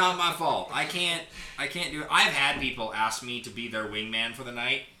 This is not my fault. I can't do it. I've had people ask me to be their wingman for the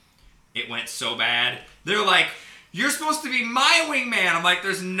night. It went so bad. They're like, you're supposed to be my wingman. I'm like,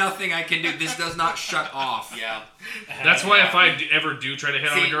 there's nothing I can do. This does not shut off. Yeah. That's why if I ever do try to hit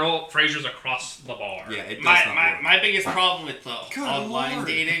on a girl, Fraser's across the bar. Yeah, it does not work. My biggest problem with the online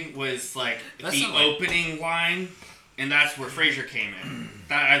dating was like the opening line, and that's where Fraser came in.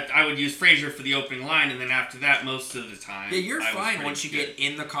 I would use Fraser for the opening line, and then after that, most of the time. Yeah, you're fine once you get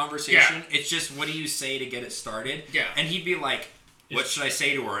in the conversation. Yeah. It's just, what do you say to get it started? Yeah. And he'd be like, what should I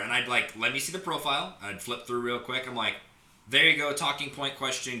say to her? And I'd like, let me see the profile. I'd flip through real quick. I'm like, there you go, talking point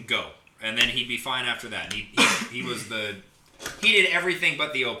question, go. And then he'd be fine after that. He did everything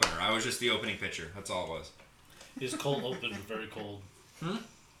but the opener. I was just the opening pitcher. That's all it was. His cold opens were very cold.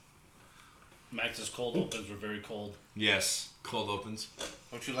 Max's cold opens were very cold. Yes, cold opens.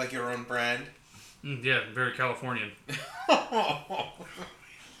 Don't you like your own brand? Yeah, very Californian. I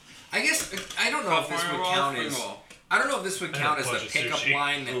guess, I don't know if this would count as... I don't know if this would count as the pickup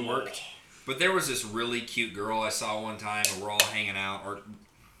line that worked, but there was this really cute girl I saw one time, and we're all hanging out.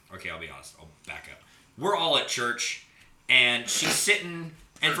 Okay, I'll be honest. I'll back up. We're all at church, and she's sitting,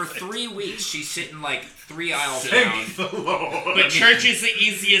 and for 3 weeks, she's sitting like 3 aisles down. But church is the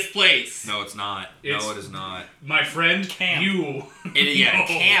easiest place. No, it's not. No, it is not. My friend, camp.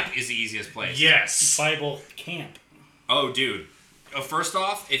 Camp is the easiest place. Yes. Bible camp. Oh, dude. First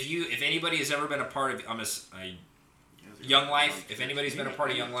off, if anybody has ever been a part of, Young Life, if anybody's been a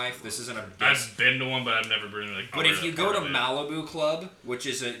part of Young Life, this isn't a... I've been to one, but I've never been like... But if you go to Malibu Club, which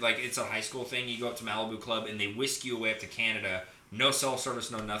is it's a high school thing, you go up to Malibu Club and they whisk you away up to Canada, no cell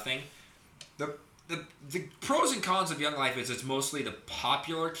service, no nothing. The pros and cons of Young Life is it's mostly the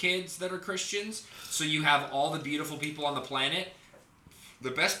popular kids that are Christians, so you have all the beautiful people on the planet.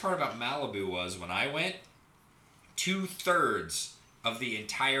 The best part about Malibu was, when I went, 2/3 of the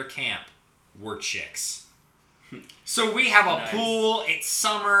entire camp were chicks. So we have a pool, it's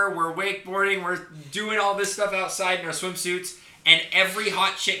summer, we're wakeboarding, we're doing all this stuff outside in our swimsuits, and every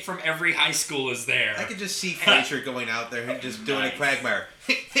hot chick from every high school is there. I could just see Fraser going out there and just doing a quagmire.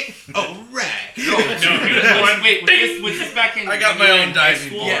 All right. Was this back in... I got my own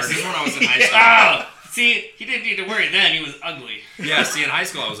diving board. Yes, this is when I was in high school. See, he didn't need to worry then. He was ugly. Yeah, see, in high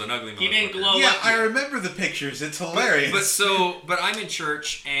school I was an ugly motherfucker. He didn't glow Yeah, up I yet. remember the pictures. It's hilarious. But I'm in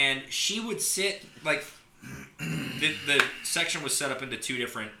church, and she would sit, like... The section was set up into 2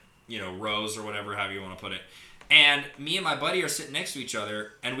 different, rows or whatever, however you want to put it. And me and my buddy are sitting next to each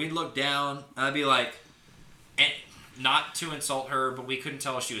other, and we'd look down, and I'd be like, and not to insult her, but we couldn't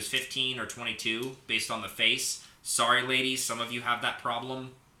tell if she was 15 or 22 based on the face. Sorry, ladies, some of you have that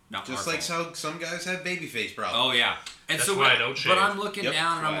problem. Not Just our like fault. how some guys have baby face problems. Oh yeah, and That's so why I don't shave. but I'm looking Yep.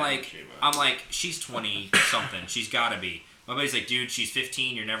 down and That's why I don't shave. I'm like, she's 20 something. She's got to be. My buddy's like, dude, she's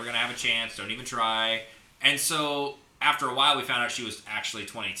 15. You're never gonna have a chance. Don't even try. And so after a while, we found out she was actually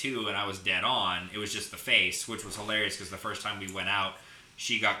 22, and I was dead on. It was just the face, which was hilarious because the first time we went out,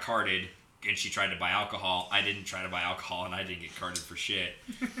 she got carded and she tried to buy alcohol. I didn't try to buy alcohol, and I didn't get carded for shit.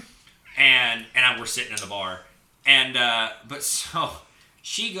 and we're sitting in the bar, and but so.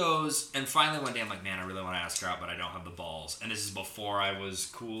 She goes, and finally one day I'm like, man, I really want to ask her out, but I don't have the balls. And this is before I was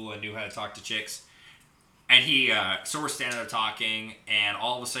cool and knew how to talk to chicks. And so we're standing there talking, and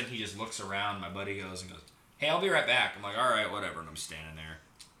all of a sudden he just looks around. My buddy goes, hey, I'll be right back. I'm like, all right, whatever. And I'm standing there.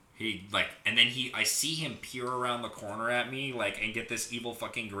 And then I see him peer around the corner at me, and get this evil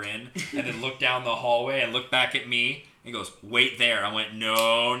fucking grin, and then look down the hallway and look back at me. He goes, wait there. I went,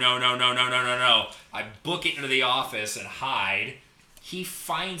 no. I book it into the office and hide. He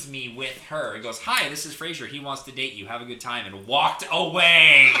finds me with her. He goes, hi, this is Frazier. He wants to date you. Have a good time. And walked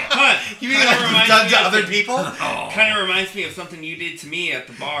away. You mean like you've done to other people? Kind of reminds me of something you did to me at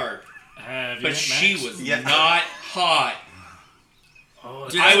the bar. Have you But met she Max? was Yeah. not hot. Oh,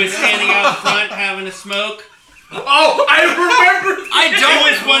 Dude, I was standing out front having a smoke. Oh, I remember.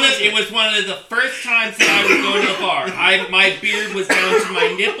 It was one of the first times that I was going to the bar. My beard was down to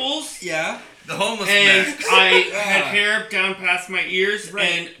my nipples. Yeah. The homeless And Max. I had hair down past my ears, Right.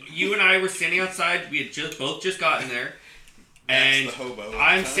 and you and I were standing outside. We had both just gotten there, That's and the hobo.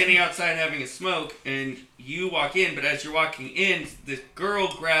 I'm standing outside having a smoke, and you walk in. But as you're walking in, this girl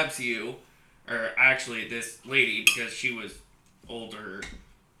grabs you, or actually this lady, because she was older,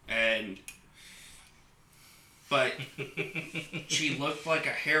 but she looked like a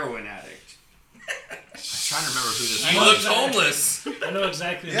heroin addict. I'm trying to remember who this He I looks know homeless. I know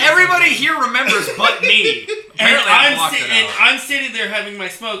exactly. Everybody here remembers but me. And Apparently I blocked it out. I'm sitting there having my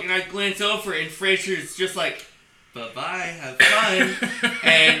smoke, and I glance over, and Frazier's just like, bye-bye, have fun.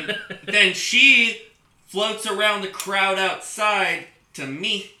 And then she floats around the crowd outside to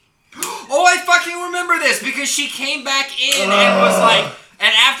me. Oh, I fucking remember this because she came back in and was like,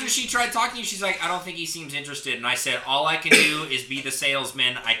 and after she tried talking to you, she's like, I don't think he seems interested. And I said, all I can do is be the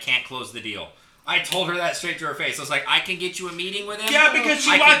salesman. I can't close the deal. I told her that straight to her face. I was like, I can get you a meeting with him. Yeah, because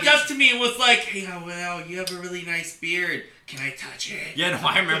she I can walked get up to me and was like, hey, well, you have a really nice beard. Can I touch it? Yeah, no,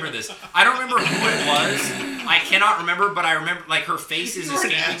 I remember this. I don't remember who it was. I cannot remember, but I remember, her face is You're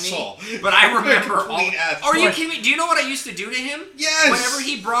an escaping asshole. me. But I You're a remember all. complete asshole. Are you kidding me? Do you know what I used to do to him? Yes! Whenever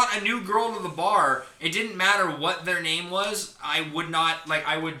he brought a new girl to the bar, it didn't matter what their name was. I would not,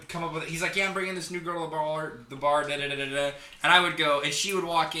 I would come up with it. He's like, yeah, I'm bringing this new girl to the bar, da-da-da-da-da. And I would go, and she would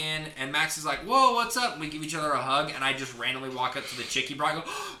walk in, and Max is like, whoa, what's up? And we give each other a hug, and I just randomly walk up to the chick he brought and go,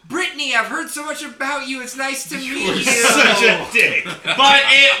 Brittany, I've heard so much about you. It's nice to meet you. Such a dick. But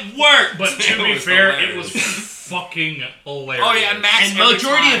it worked. But to It be was fair, hilarious. it was fucking hilarious. Oh, yeah, Max. And every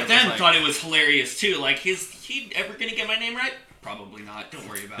majority time of them was like- thought it was hilarious too. Like, he ever gonna get my name right? Probably not. Don't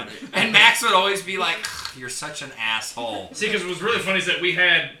worry about it. And Max would always be like, you're such an asshole. See, because what was really funny is that we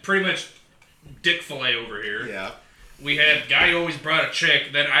had pretty much Dick Filet over here. Yeah. We had guy who always brought a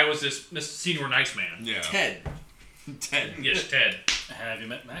chick. Then I was this senior nice man. Yeah. Ted. Yes, Ted. Have you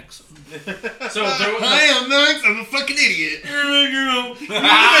met Max? So there was I'm Max. I'm a fucking idiot.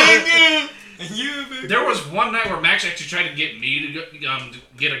 there was one night where Max actually tried to get me to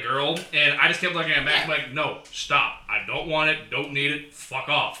get a girl, and I just kept looking at Max like, no, stop. I don't want it. Don't need it. Fuck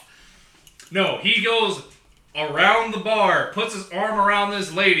off. No, he goes around the bar, puts his arm around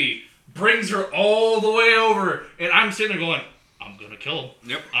this lady, brings her all the way over, and I'm sitting there going, I'm gonna kill him.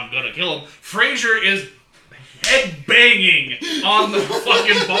 Yep. I'm gonna kill him. Frazier is head banging on the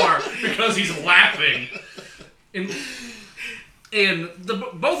fucking bar because he's laughing. And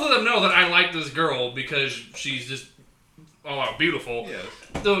both of them know that I like this girl because she's just beautiful. Yes.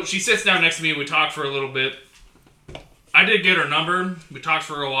 So she sits down next to me and we talk for a little bit. I did get her number. We talked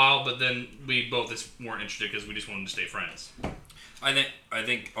for a while, but then we both just weren't interested because we just wanted to stay friends. I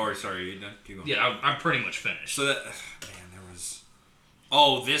think. Oh, sorry, you done? Keep going. Yeah, I'm pretty much finished. So that, man, there was.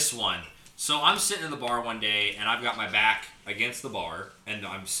 Oh, this one. So I'm sitting in the bar one day, and I've got my back against the bar, and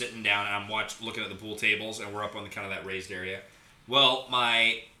I'm sitting down, and I'm looking at the pool tables, and we're up on the kind of that raised area. Well,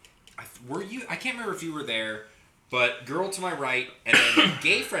 I can't remember if you were there, but girl to my right, and then a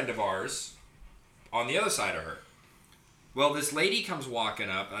gay friend of ours on the other side of her. Well, this lady comes walking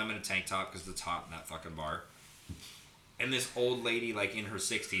up, and I'm in a tank top because it's hot in that fucking bar. and this old lady, like in her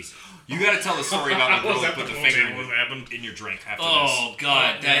 60s. You got to tell the story about the girl that put the finger What happened? in your drink after Oh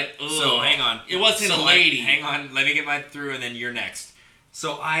God, that. So ugh. hang on. It wasn't So, a like, lady. hang on, let me get mine through, and then you're next.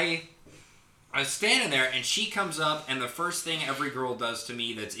 So I was standing there, and she comes up, and the first thing every girl does to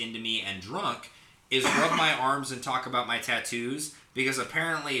me that's into me and drunk is rub my arms and talk about my tattoos. Because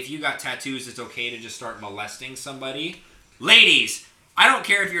apparently, if you got tattoos, it's okay to just start molesting somebody. Ladies, I don't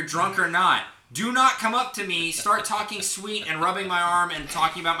care if you're drunk or not. Do not come up to me, start talking sweet and rubbing my arm and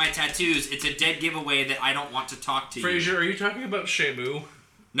talking about my tattoos. It's a dead giveaway that I don't want to talk to you. Fraser, are you talking about Shabu?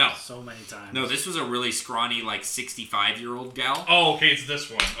 No. So many times. No, this was a really scrawny, like 65-year-old gal. Oh, okay, it's this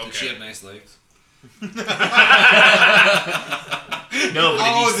one. Did she Okay. have nice legs? No, but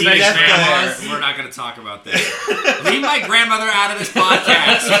Oh, if the you see death grandmas, guy. We're not going to talk about this. Leave my grandmother out of this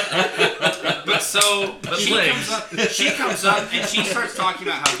podcast. But she comes up and she starts talking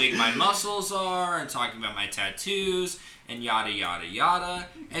about how big my muscles are and talking about my tattoos and yada yada yada.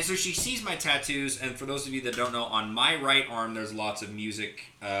 And so she sees my tattoos, and for those of you that don't know, on my right arm there's lots of music,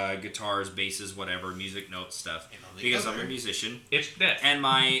 guitars, basses, whatever, music notes stuff, because I'm a musician. It's death.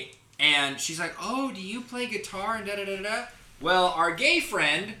 And she's like, "Oh, do you play guitar?" And da da da da. Well, our gay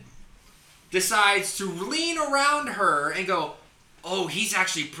friend decides to lean around her and go, "Oh, he's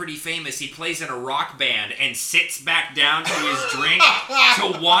actually pretty famous. He plays in a rock band," and sits back down to his drink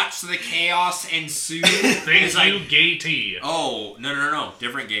to watch the chaos ensue. Thank It's you, like, gay T. oh, no,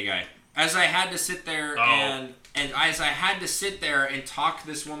 different gay guy. As I had to sit there and as I had to sit there and talk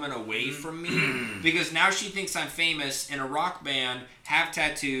this woman away from me, because now she thinks I'm famous in a rock band, have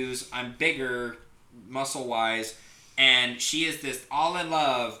tattoos, I'm bigger, muscle-wise, and she is this all in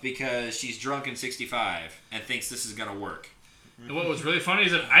love because she's drunk and 65 and thinks this is gonna work. And what was really funny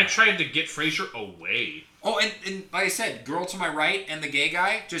is that I tried to get Fraser away. Oh, and like I said, girl to my right and the gay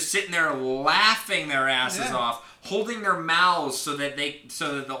guy just sitting there laughing their asses off, holding their mouths so that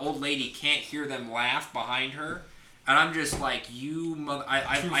the old lady can't hear them laugh behind her. And I'm just like, you mother...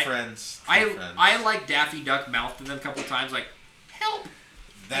 True friends. I like Daffy Duck mouthed to them a couple times, like, help!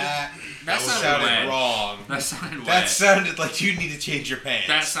 That That sounded sounded wet. wrong. That sounded wet. That sounded like you need to change your pants.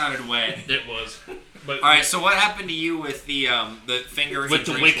 That sounded wet. It was. But All right, so what happened to you with the finger with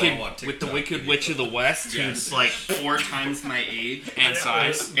the drink wicked, blow on with the TikTok? Wicked Witch of the West, Yes. who's like 4 times my age And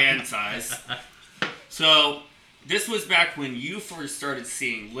size. and size. So this was back when you first started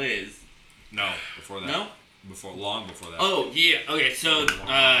seeing Liz. No, before that. No? Long before that. Oh yeah. Okay. So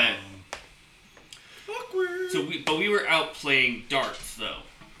we were out playing darts though,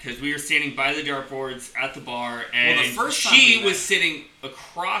 because we were standing by the dartboards at the bar, and Well, the first time she we was met- sitting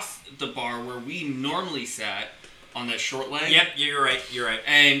across the bar where we normally sat on that short leg. Yep, you're right. You're right.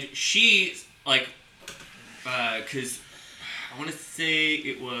 And she like, because I want to say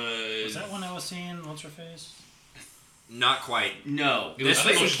it was. Was that when I was seeing what's her face? Not quite. No, This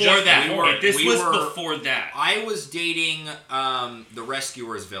this was was before just that. before. This We was were- before that. I was dating the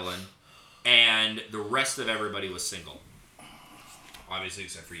Rescuers villain, and the rest of everybody was single. Obviously,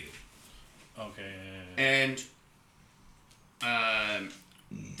 except for you. Okay. And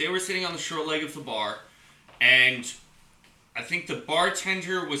they were sitting on the short leg of the bar, and I think the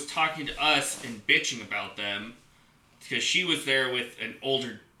bartender was talking to us and bitching about them because she was there with an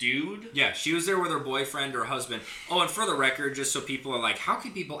older dude. Yeah, she was there with her boyfriend or husband. Oh, and for the record, just so people are like, how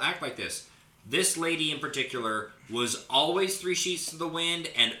can people act like this? This lady in particular was always 3 sheets to the wind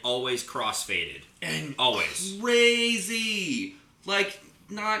and always cross-faded. And Always. crazy. Like,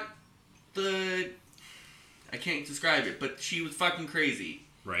 not the... I can't describe it, but she was fucking crazy.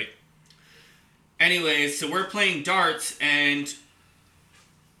 Right? Anyways, so we're playing darts, and...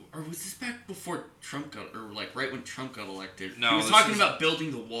 Or was this back before Trump got... Or, like, right when Trump got elected? No, he was this talking is- about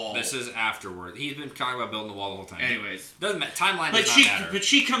building the wall. This is afterward. He's been talking about building the wall the whole time. Anyways. Doesn't matter. Timeline But does she, not matter. but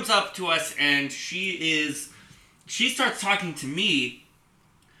she comes up to us, and she starts talking to me,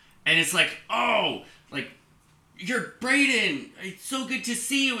 and it's like, oh, like, you're Brayden. It's so good to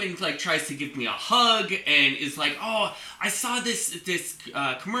see you, and like tries to give me a hug, and is like, oh, I saw this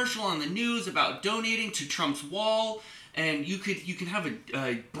commercial on the news about donating to Trump's wall, and you can have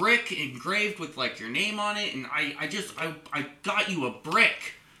a brick engraved with like your name on it, and I got you a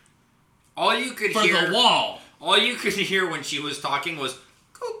brick All you could for hear the wall. All you could hear when she was talking was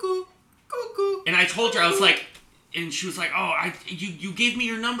cuckoo, cuckoo. And I told her, I was like, and she was like, oh, you gave me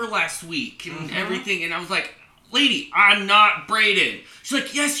your number last week and everything. And I was like, lady, I'm not Brayden. She's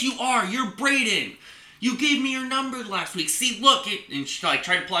like, yes, you are. You're Brayden. You gave me your number last week. See, look. And she like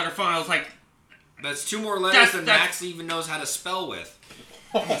tried to pull out her phone. I was like, That's 2 more letters than That's- Max even knows how to spell with.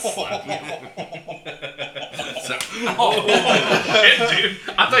 Shit, dude.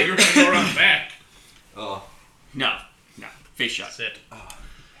 I thought you were going to go around the back. Oh. no. Face shot. Sit.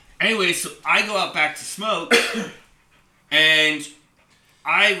 Anyway, so I go out back to smoke, and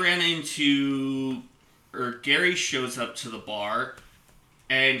I ran into, or Gary shows up to the bar,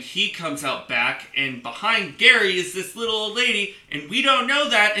 and he comes out back, and behind Gary is this little old lady, and we don't know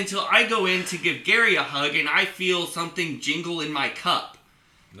that until I go in to give Gary a hug, and I feel something jingle in my cup.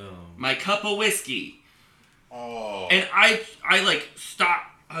 No. My cup of whiskey. Oh. And I like stop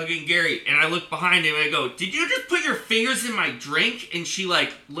hugging Gary, and I look behind him and I go, "Did you just put your fingers in my drink?" And she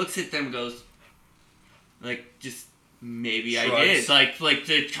like looks at them and goes, like, just maybe I Shrugs. did. Like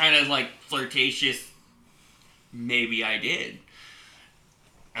the kind of like flirtatious, maybe I did.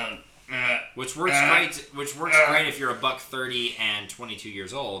 Which works great. Which works great if you're a $130 and 22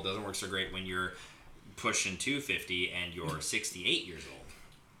 years old. Doesn't work so great when you're pushing 250 and you're 68 years old.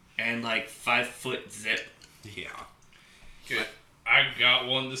 And like 5 foot zip. Yeah. Okay. I got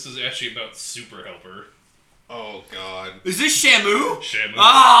one. This is actually about Super Helper. Oh God. Is this Shamu? Shamu.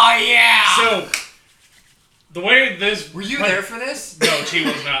 Oh yeah. So, the way this... Were you there for this? No, he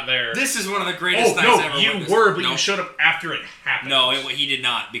was not there. This is one of the greatest Oh, nights no, ever. you witnessed. were, but No. you showed up after it happened. No, he did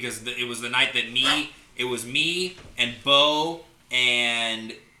not, because it was the night that it was me and Bo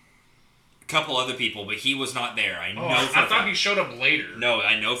and a couple other people, but he was not there. I know Oh, for I a thought fact. he showed up later. No,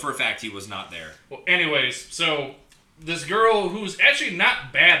 I know for a fact he was not there. Well, anyways, so this girl who's actually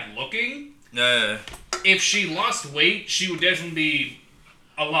not bad looking, if she lost weight, she would definitely be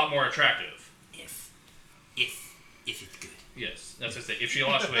a lot more attractive. If it's good. Yes, that's what I say. If she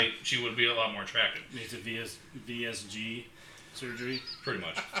lost weight, she would be a lot more attractive. It's a VSG surgery. Pretty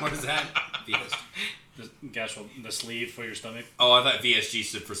much. What is that? The sleeve for your stomach. Oh, I thought VSG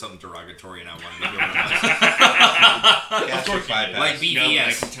stood for something derogatory, and I wanted to hear what it was. Gastric bypass. Like No, but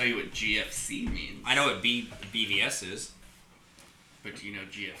I BVS. can tell you what GFC means. I know what BVS is. But do you know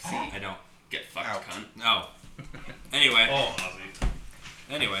GFC? I don't. Get fucked, Out. cunt. Oh. Anyway. Oh, Ozzy.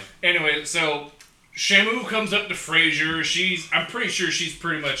 Anyway. So Shamu comes up to Frasier. I'm pretty sure she's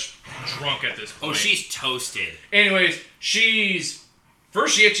pretty much drunk at this point. Oh, she's toasted. Anyways,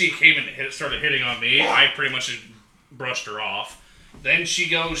 first she actually came and started hitting on me. I pretty much just brushed her off. Then she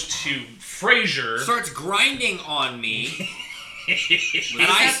goes to Frasier. Starts grinding on me. Was And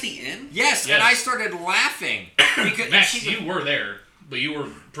I- that the end? Yes, and I started laughing. Because Max, you were there, but you were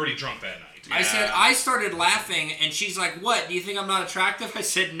pretty drunk that night. I said, I started laughing, and she's like, "What? Do you think I'm not attractive?" I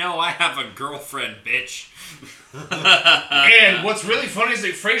said, "No, I have a girlfriend, bitch." And what's really funny is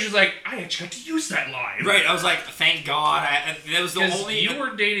that Frasier's like, I actually had to use that line. Right, I was like, "Thank God." That was the Because only... you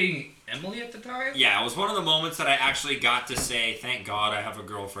were dating Emily at the time? Yeah, it was one of the moments that I actually got to say, "Thank God I have a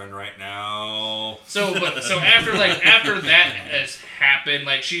girlfriend right now." So after that has happened,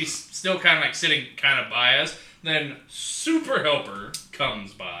 like she's still kind of like sitting kind of by us. Then Super Helper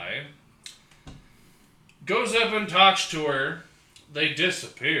comes by, goes up and talks to her. They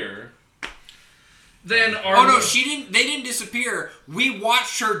disappear. Then Oh no, they didn't disappear. We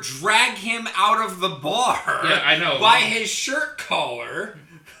watched her drag him out of the bar. Yeah, I know. By his shirt collar.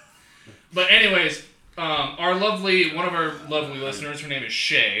 But anyways, one of our lovely listeners, her name is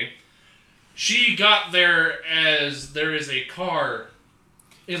Shay. She got there as there is a car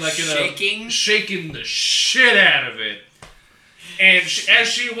shaking the shit out of it. And as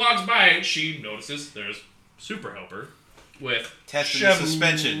she walks by, she notices there's Super Helper with Testing the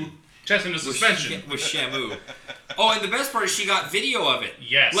suspension. Testing the suspension. With Shamu. Oh, and the best part is she got video of it.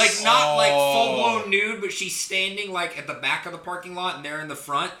 Yes. Like, not like full-blown nude, but she's standing like at the back of the parking lot and they're in the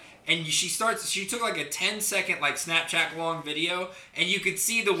front. And she took like a 10-second like Snapchat long video, and you could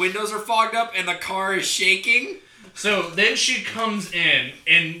see the windows are fogged up and the car is shaking. So then she comes in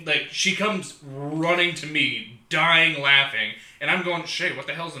and like she comes running to me, dying laughing, and I'm going, Shay, what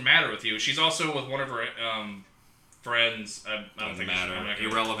the hell's the matter with you? She's also with one of her friends. I don't think matter. I'm not gonna-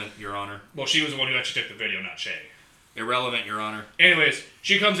 Irrelevant, Your Honor. Well, she was the one who actually took the video, not Shay. Irrelevant, Your Honor. Anyways,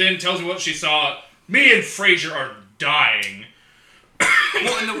 she comes in, tells me what she saw. Me and Frasier are dying.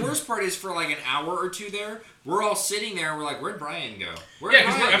 Well, and the worst part is for like an hour or two there, we're all sitting there and we're like, where'd Brian go? Yeah,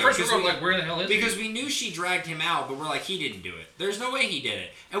 because at first we're going like, where the hell is he? Because we knew she dragged him out, but we're like, he didn't do it. There's no way he did it.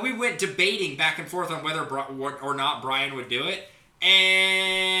 And we went debating back and forth on whether or not Brian would do it.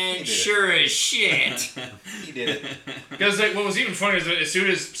 And He did sure as shit. He did it. Because like, what was even funny is that as soon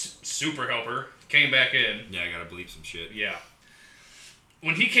as Super Helper came back in, Yeah, I gotta bleep some shit. yeah.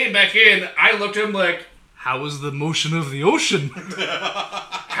 When he came back in, I looked at him like, How was the motion of the ocean?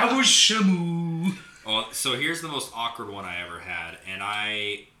 how was Shamu? Well, so here's the most awkward one I ever had. And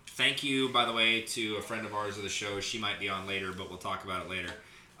I thank you, by the way, to a friend of ours of the show. She might be on later, but we'll talk about it later.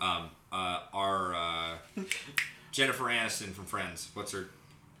 Our Jennifer Aniston from Friends. What's her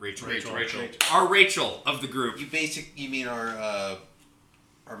Rachel. Rachel. Our Rachel of the group. You mean our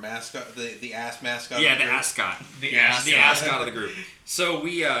mascot, the ass mascot? Yeah, of the group? ascot. The The ascot of the group. So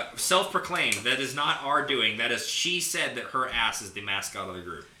we self-proclaimed. That is not our doing. That is, she said that her ass is the mascot of the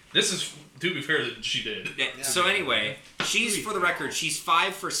group. This is, to be fair, that she did. Yeah. So anyway, for the record, she's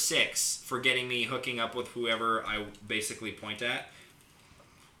 5 for 6 for getting me hooking up with whoever I basically point at.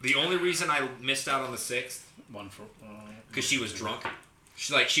 The only reason I missed out on the 6th, One for. because she was drunk.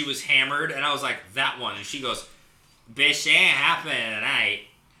 She was hammered, and I was like, that one. And she goes, bitch, it ain't happening tonight.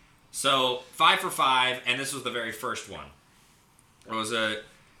 So 5 for 5, and this was the very first one. It was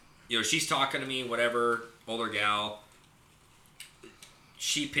she's talking to me, whatever, older gal.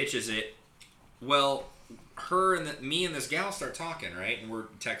 She pitches it. Well, her and me and this gal start talking, right? And we're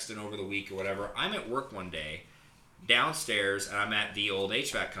texting over the week or whatever. I'm at work one day, downstairs, and I'm at the old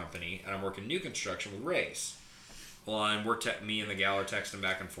HVAC company, and I'm working new construction with Race. Well, and me and the gal are texting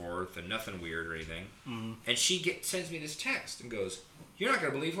back and forth, and nothing weird or anything. Mm-hmm. And she sends me this text and goes, "You're not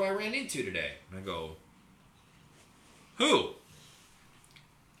going to believe who I ran into today." And I go, "Who?"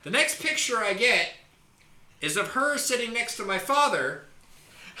 The next picture I get is of her sitting next to my father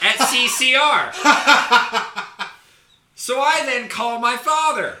at CCR. So I then call my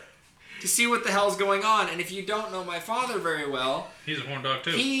father to see what the hell's going on. And if you don't know my father very well, He's a horn dog,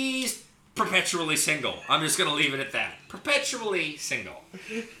 too. he's perpetually single. I'm just going to leave it at that. Perpetually single.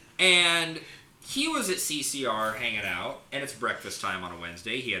 And he was at CCR hanging out, and it's breakfast time on a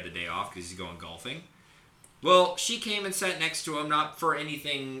Wednesday. He had the day off because he's going golfing. Well, she came and sat next to him, not for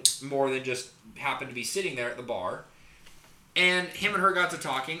anything more than just happened to be sitting there at the bar. And him and her got to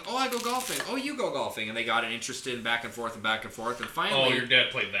talking. "Oh, I go golfing. Oh, you go golfing." And they got interested in back and forth and back and forth. And finally... Oh, your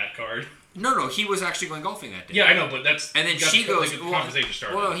dad played that card. No, he was actually going golfing that day. Yeah, I know, but that's... And then that's she goes, the well, conversation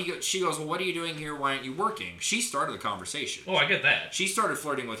started. well, no, she goes, "Well, what are you doing here? Why aren't you working?" She started the conversation. Oh, I get that. She started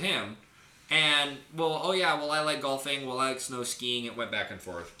flirting with him. And, well, oh yeah, well, I like golfing. Well, I like snow skiing. It went back and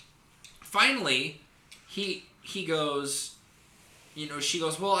forth. Finally, he goes, she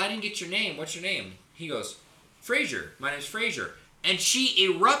goes, "Well, I didn't get your name. What's your name?" He goes, "Fraser. My name's Fraser." And she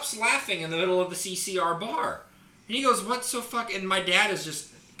erupts laughing in the middle of the CCR bar. And he goes, "What's so fucking..." And my dad is just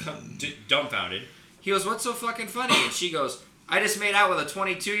dumbfounded. He goes, "What's so fucking funny?" And she goes, "I just made out with a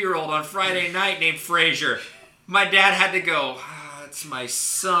 22-year-old on Friday night named Fraser." My dad had to go, "It's my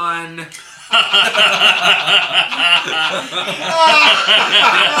son."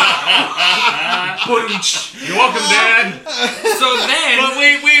 You're welcome, Dad. So then... But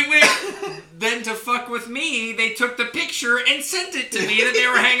wait. Then to fuck with me, they took the picture and sent it to me that they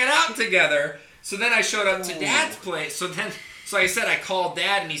were hanging out together. So then I showed up to Dad's place. So I said I called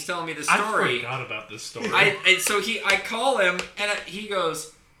Dad and he's telling me the story. I forgot about this story. I call him and he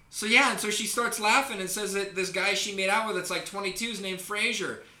goes, "So yeah," and so she starts laughing and says that this guy she made out with that's like 22 is named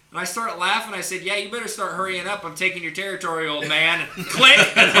Fraser. And I start laughing. I said, "Yeah, you better start hurrying up. I'm taking your territory, old man." And click,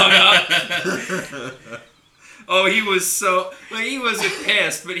 and hung up. Oh, he was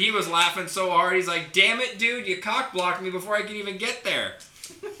pissed, but he was laughing so hard. He's like, "Damn it, dude, you cock blocked me before I could even get there."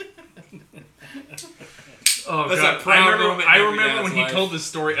 Oh, That's God. a proud moment in I every remember dad's when he life. told this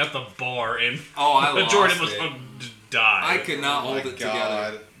story at the bar, and I lost Jordan was it. going to die. I could not Oh hold my it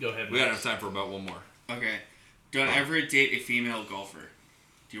God. together. Go ahead, We got Max. enough time for about one more. Okay. Don't ever date a female golfer.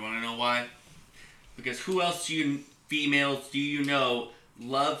 Do you want to know why? Because who else females do you know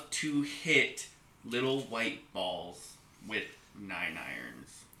love to hit little white balls with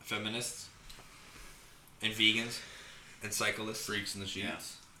 9-irons? Feminists and vegans and cyclists. Freaks in the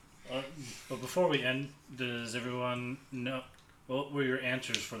sheets. But before we end, does everyone know what were your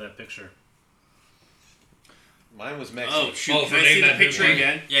answers for that picture? Mine was Mexican. Oh, shoot. Oh, Can I see name the that picture movie.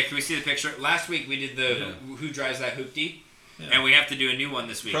 again? Yeah, can we see the picture? Last week we did the who drives that hoopty, and we have to do a new one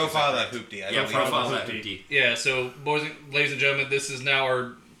this week. Profile Is that correct? hoopty. Yeah, profile that Hoopty. hoopty. Yeah, so, ladies and gentlemen, this is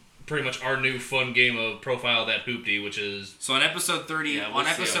now pretty much our new fun game of Profile That Hoopty, which is... So on episode 30, Yeah, we'll see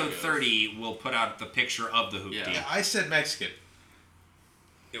how it episode goes. 30, we'll put out the picture of the hoopty. Yeah. I said Mexican.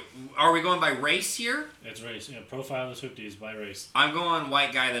 Are we going by race here? It's race. Yeah, profile the Swifties by race. I'm going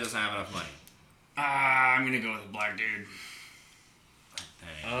white guy that doesn't have enough money. I'm going to go with a black dude.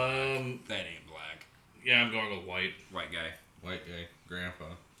 That ain't black. Yeah, I'm going with white. White guy. White guy, grandpa.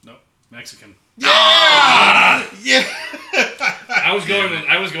 Nope. Mexican. Yeah. I was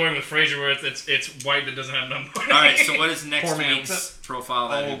going with Fraser, where it's white that doesn't have enough money. All right. So what is next Poor man. week's profile?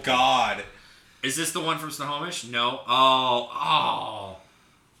 That Oh hoopty? God. Is this the one from Snohomish? No. Oh.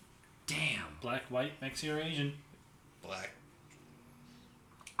 Damn. Black, white, Mexi, or Asian. Black.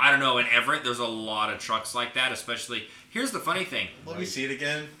 I don't know. In Everett, there's a lot of trucks like that. Especially, here's the funny thing. Let me see it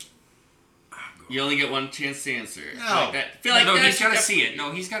again. I'm You only get one chance to answer. No. I feel like no, that he's got to should see it.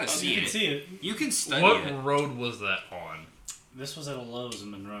 No, he's got to see You it. can see it. You can study What it. road was that on? This was at a Lowe's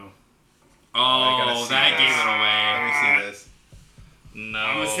in Monroe. I gotta Oh, see that this. gave it Let away. me see this. No.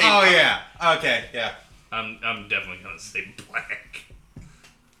 I'm gonna say- Oh yeah. Okay. Yeah. I'm definitely gonna say black.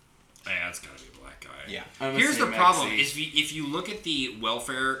 Yeah, it's got to be a black guy. Yeah. I'm gonna Here's say the problem: Maxi. is if you look at the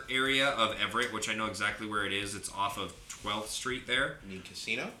welfare area of Everett, which I know exactly where it is, it's off of 12th Street there. You mean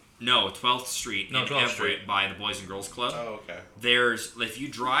casino? No, 12th Street No, in 12th Everett Street. by the Boys and Girls Club. Oh, okay. There's, if you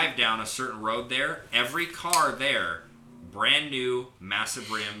drive down a certain road there, every car there, brand new,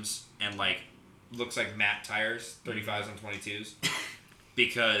 massive rims, and like looks like matte tires, 35s and 22s,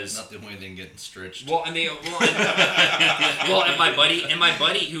 because Not the only thing getting stretched. well, and my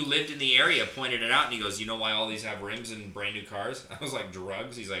buddy who lived in the area pointed it out, and he goes, "You know why all these have rims in brand new cars?" I was like,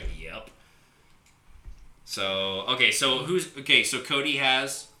 "Drugs." He's like, "Yep." So so Cody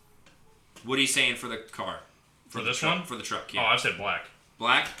has. What are you saying for the car? For the this truck, one? For the truck, Oh, yeah. I said black.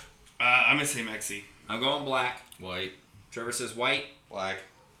 Black. I'm gonna say Maxi. I'm going black. White. Trevor says white, Black.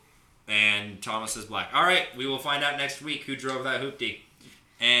 and Thomas says black. All right, we will find out next week who drove that hoopty.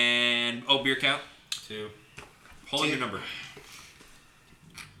 And beer count. 2. Hold your 2. number.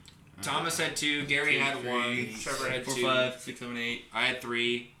 Thomas had 2. Gary had 1. Trevor had 4, 2. 5, 6, 7, 8. I had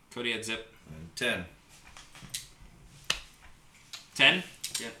 3. Cody had zip. 10. 10.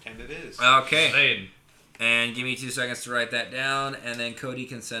 And it is. Okay. Saying. And give me 2 seconds to write that down, and then Cody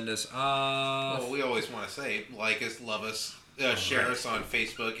can send us off. Well, we always want to say, like us, love us, share us on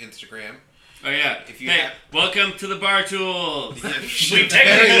Facebook, Instagram. Oh yeah. If you hey, have- welcome to the Bar Tools. We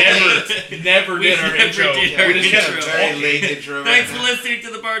technically never did our never intro. did Yeah, our we just got a intro. very late intro. Thanks right for now. listening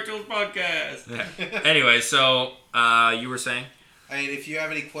to the Bar Tools podcast. Anyway, so you were saying? And if you have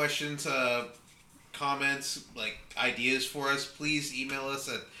any questions, comments, like ideas for us, please email us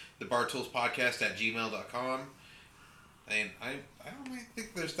at thebartoolspodcast@gmail.com. And I don't really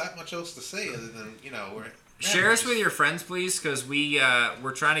think there's that much else to say other than, we're... Share us with your friends, please, because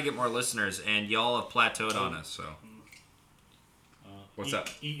we're trying to get more listeners, and y'all have plateaued on us. So, what's up,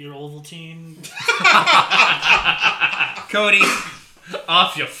 Eat your Ovaltine. Cody?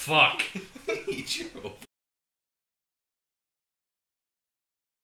 Off you fuck. Eat your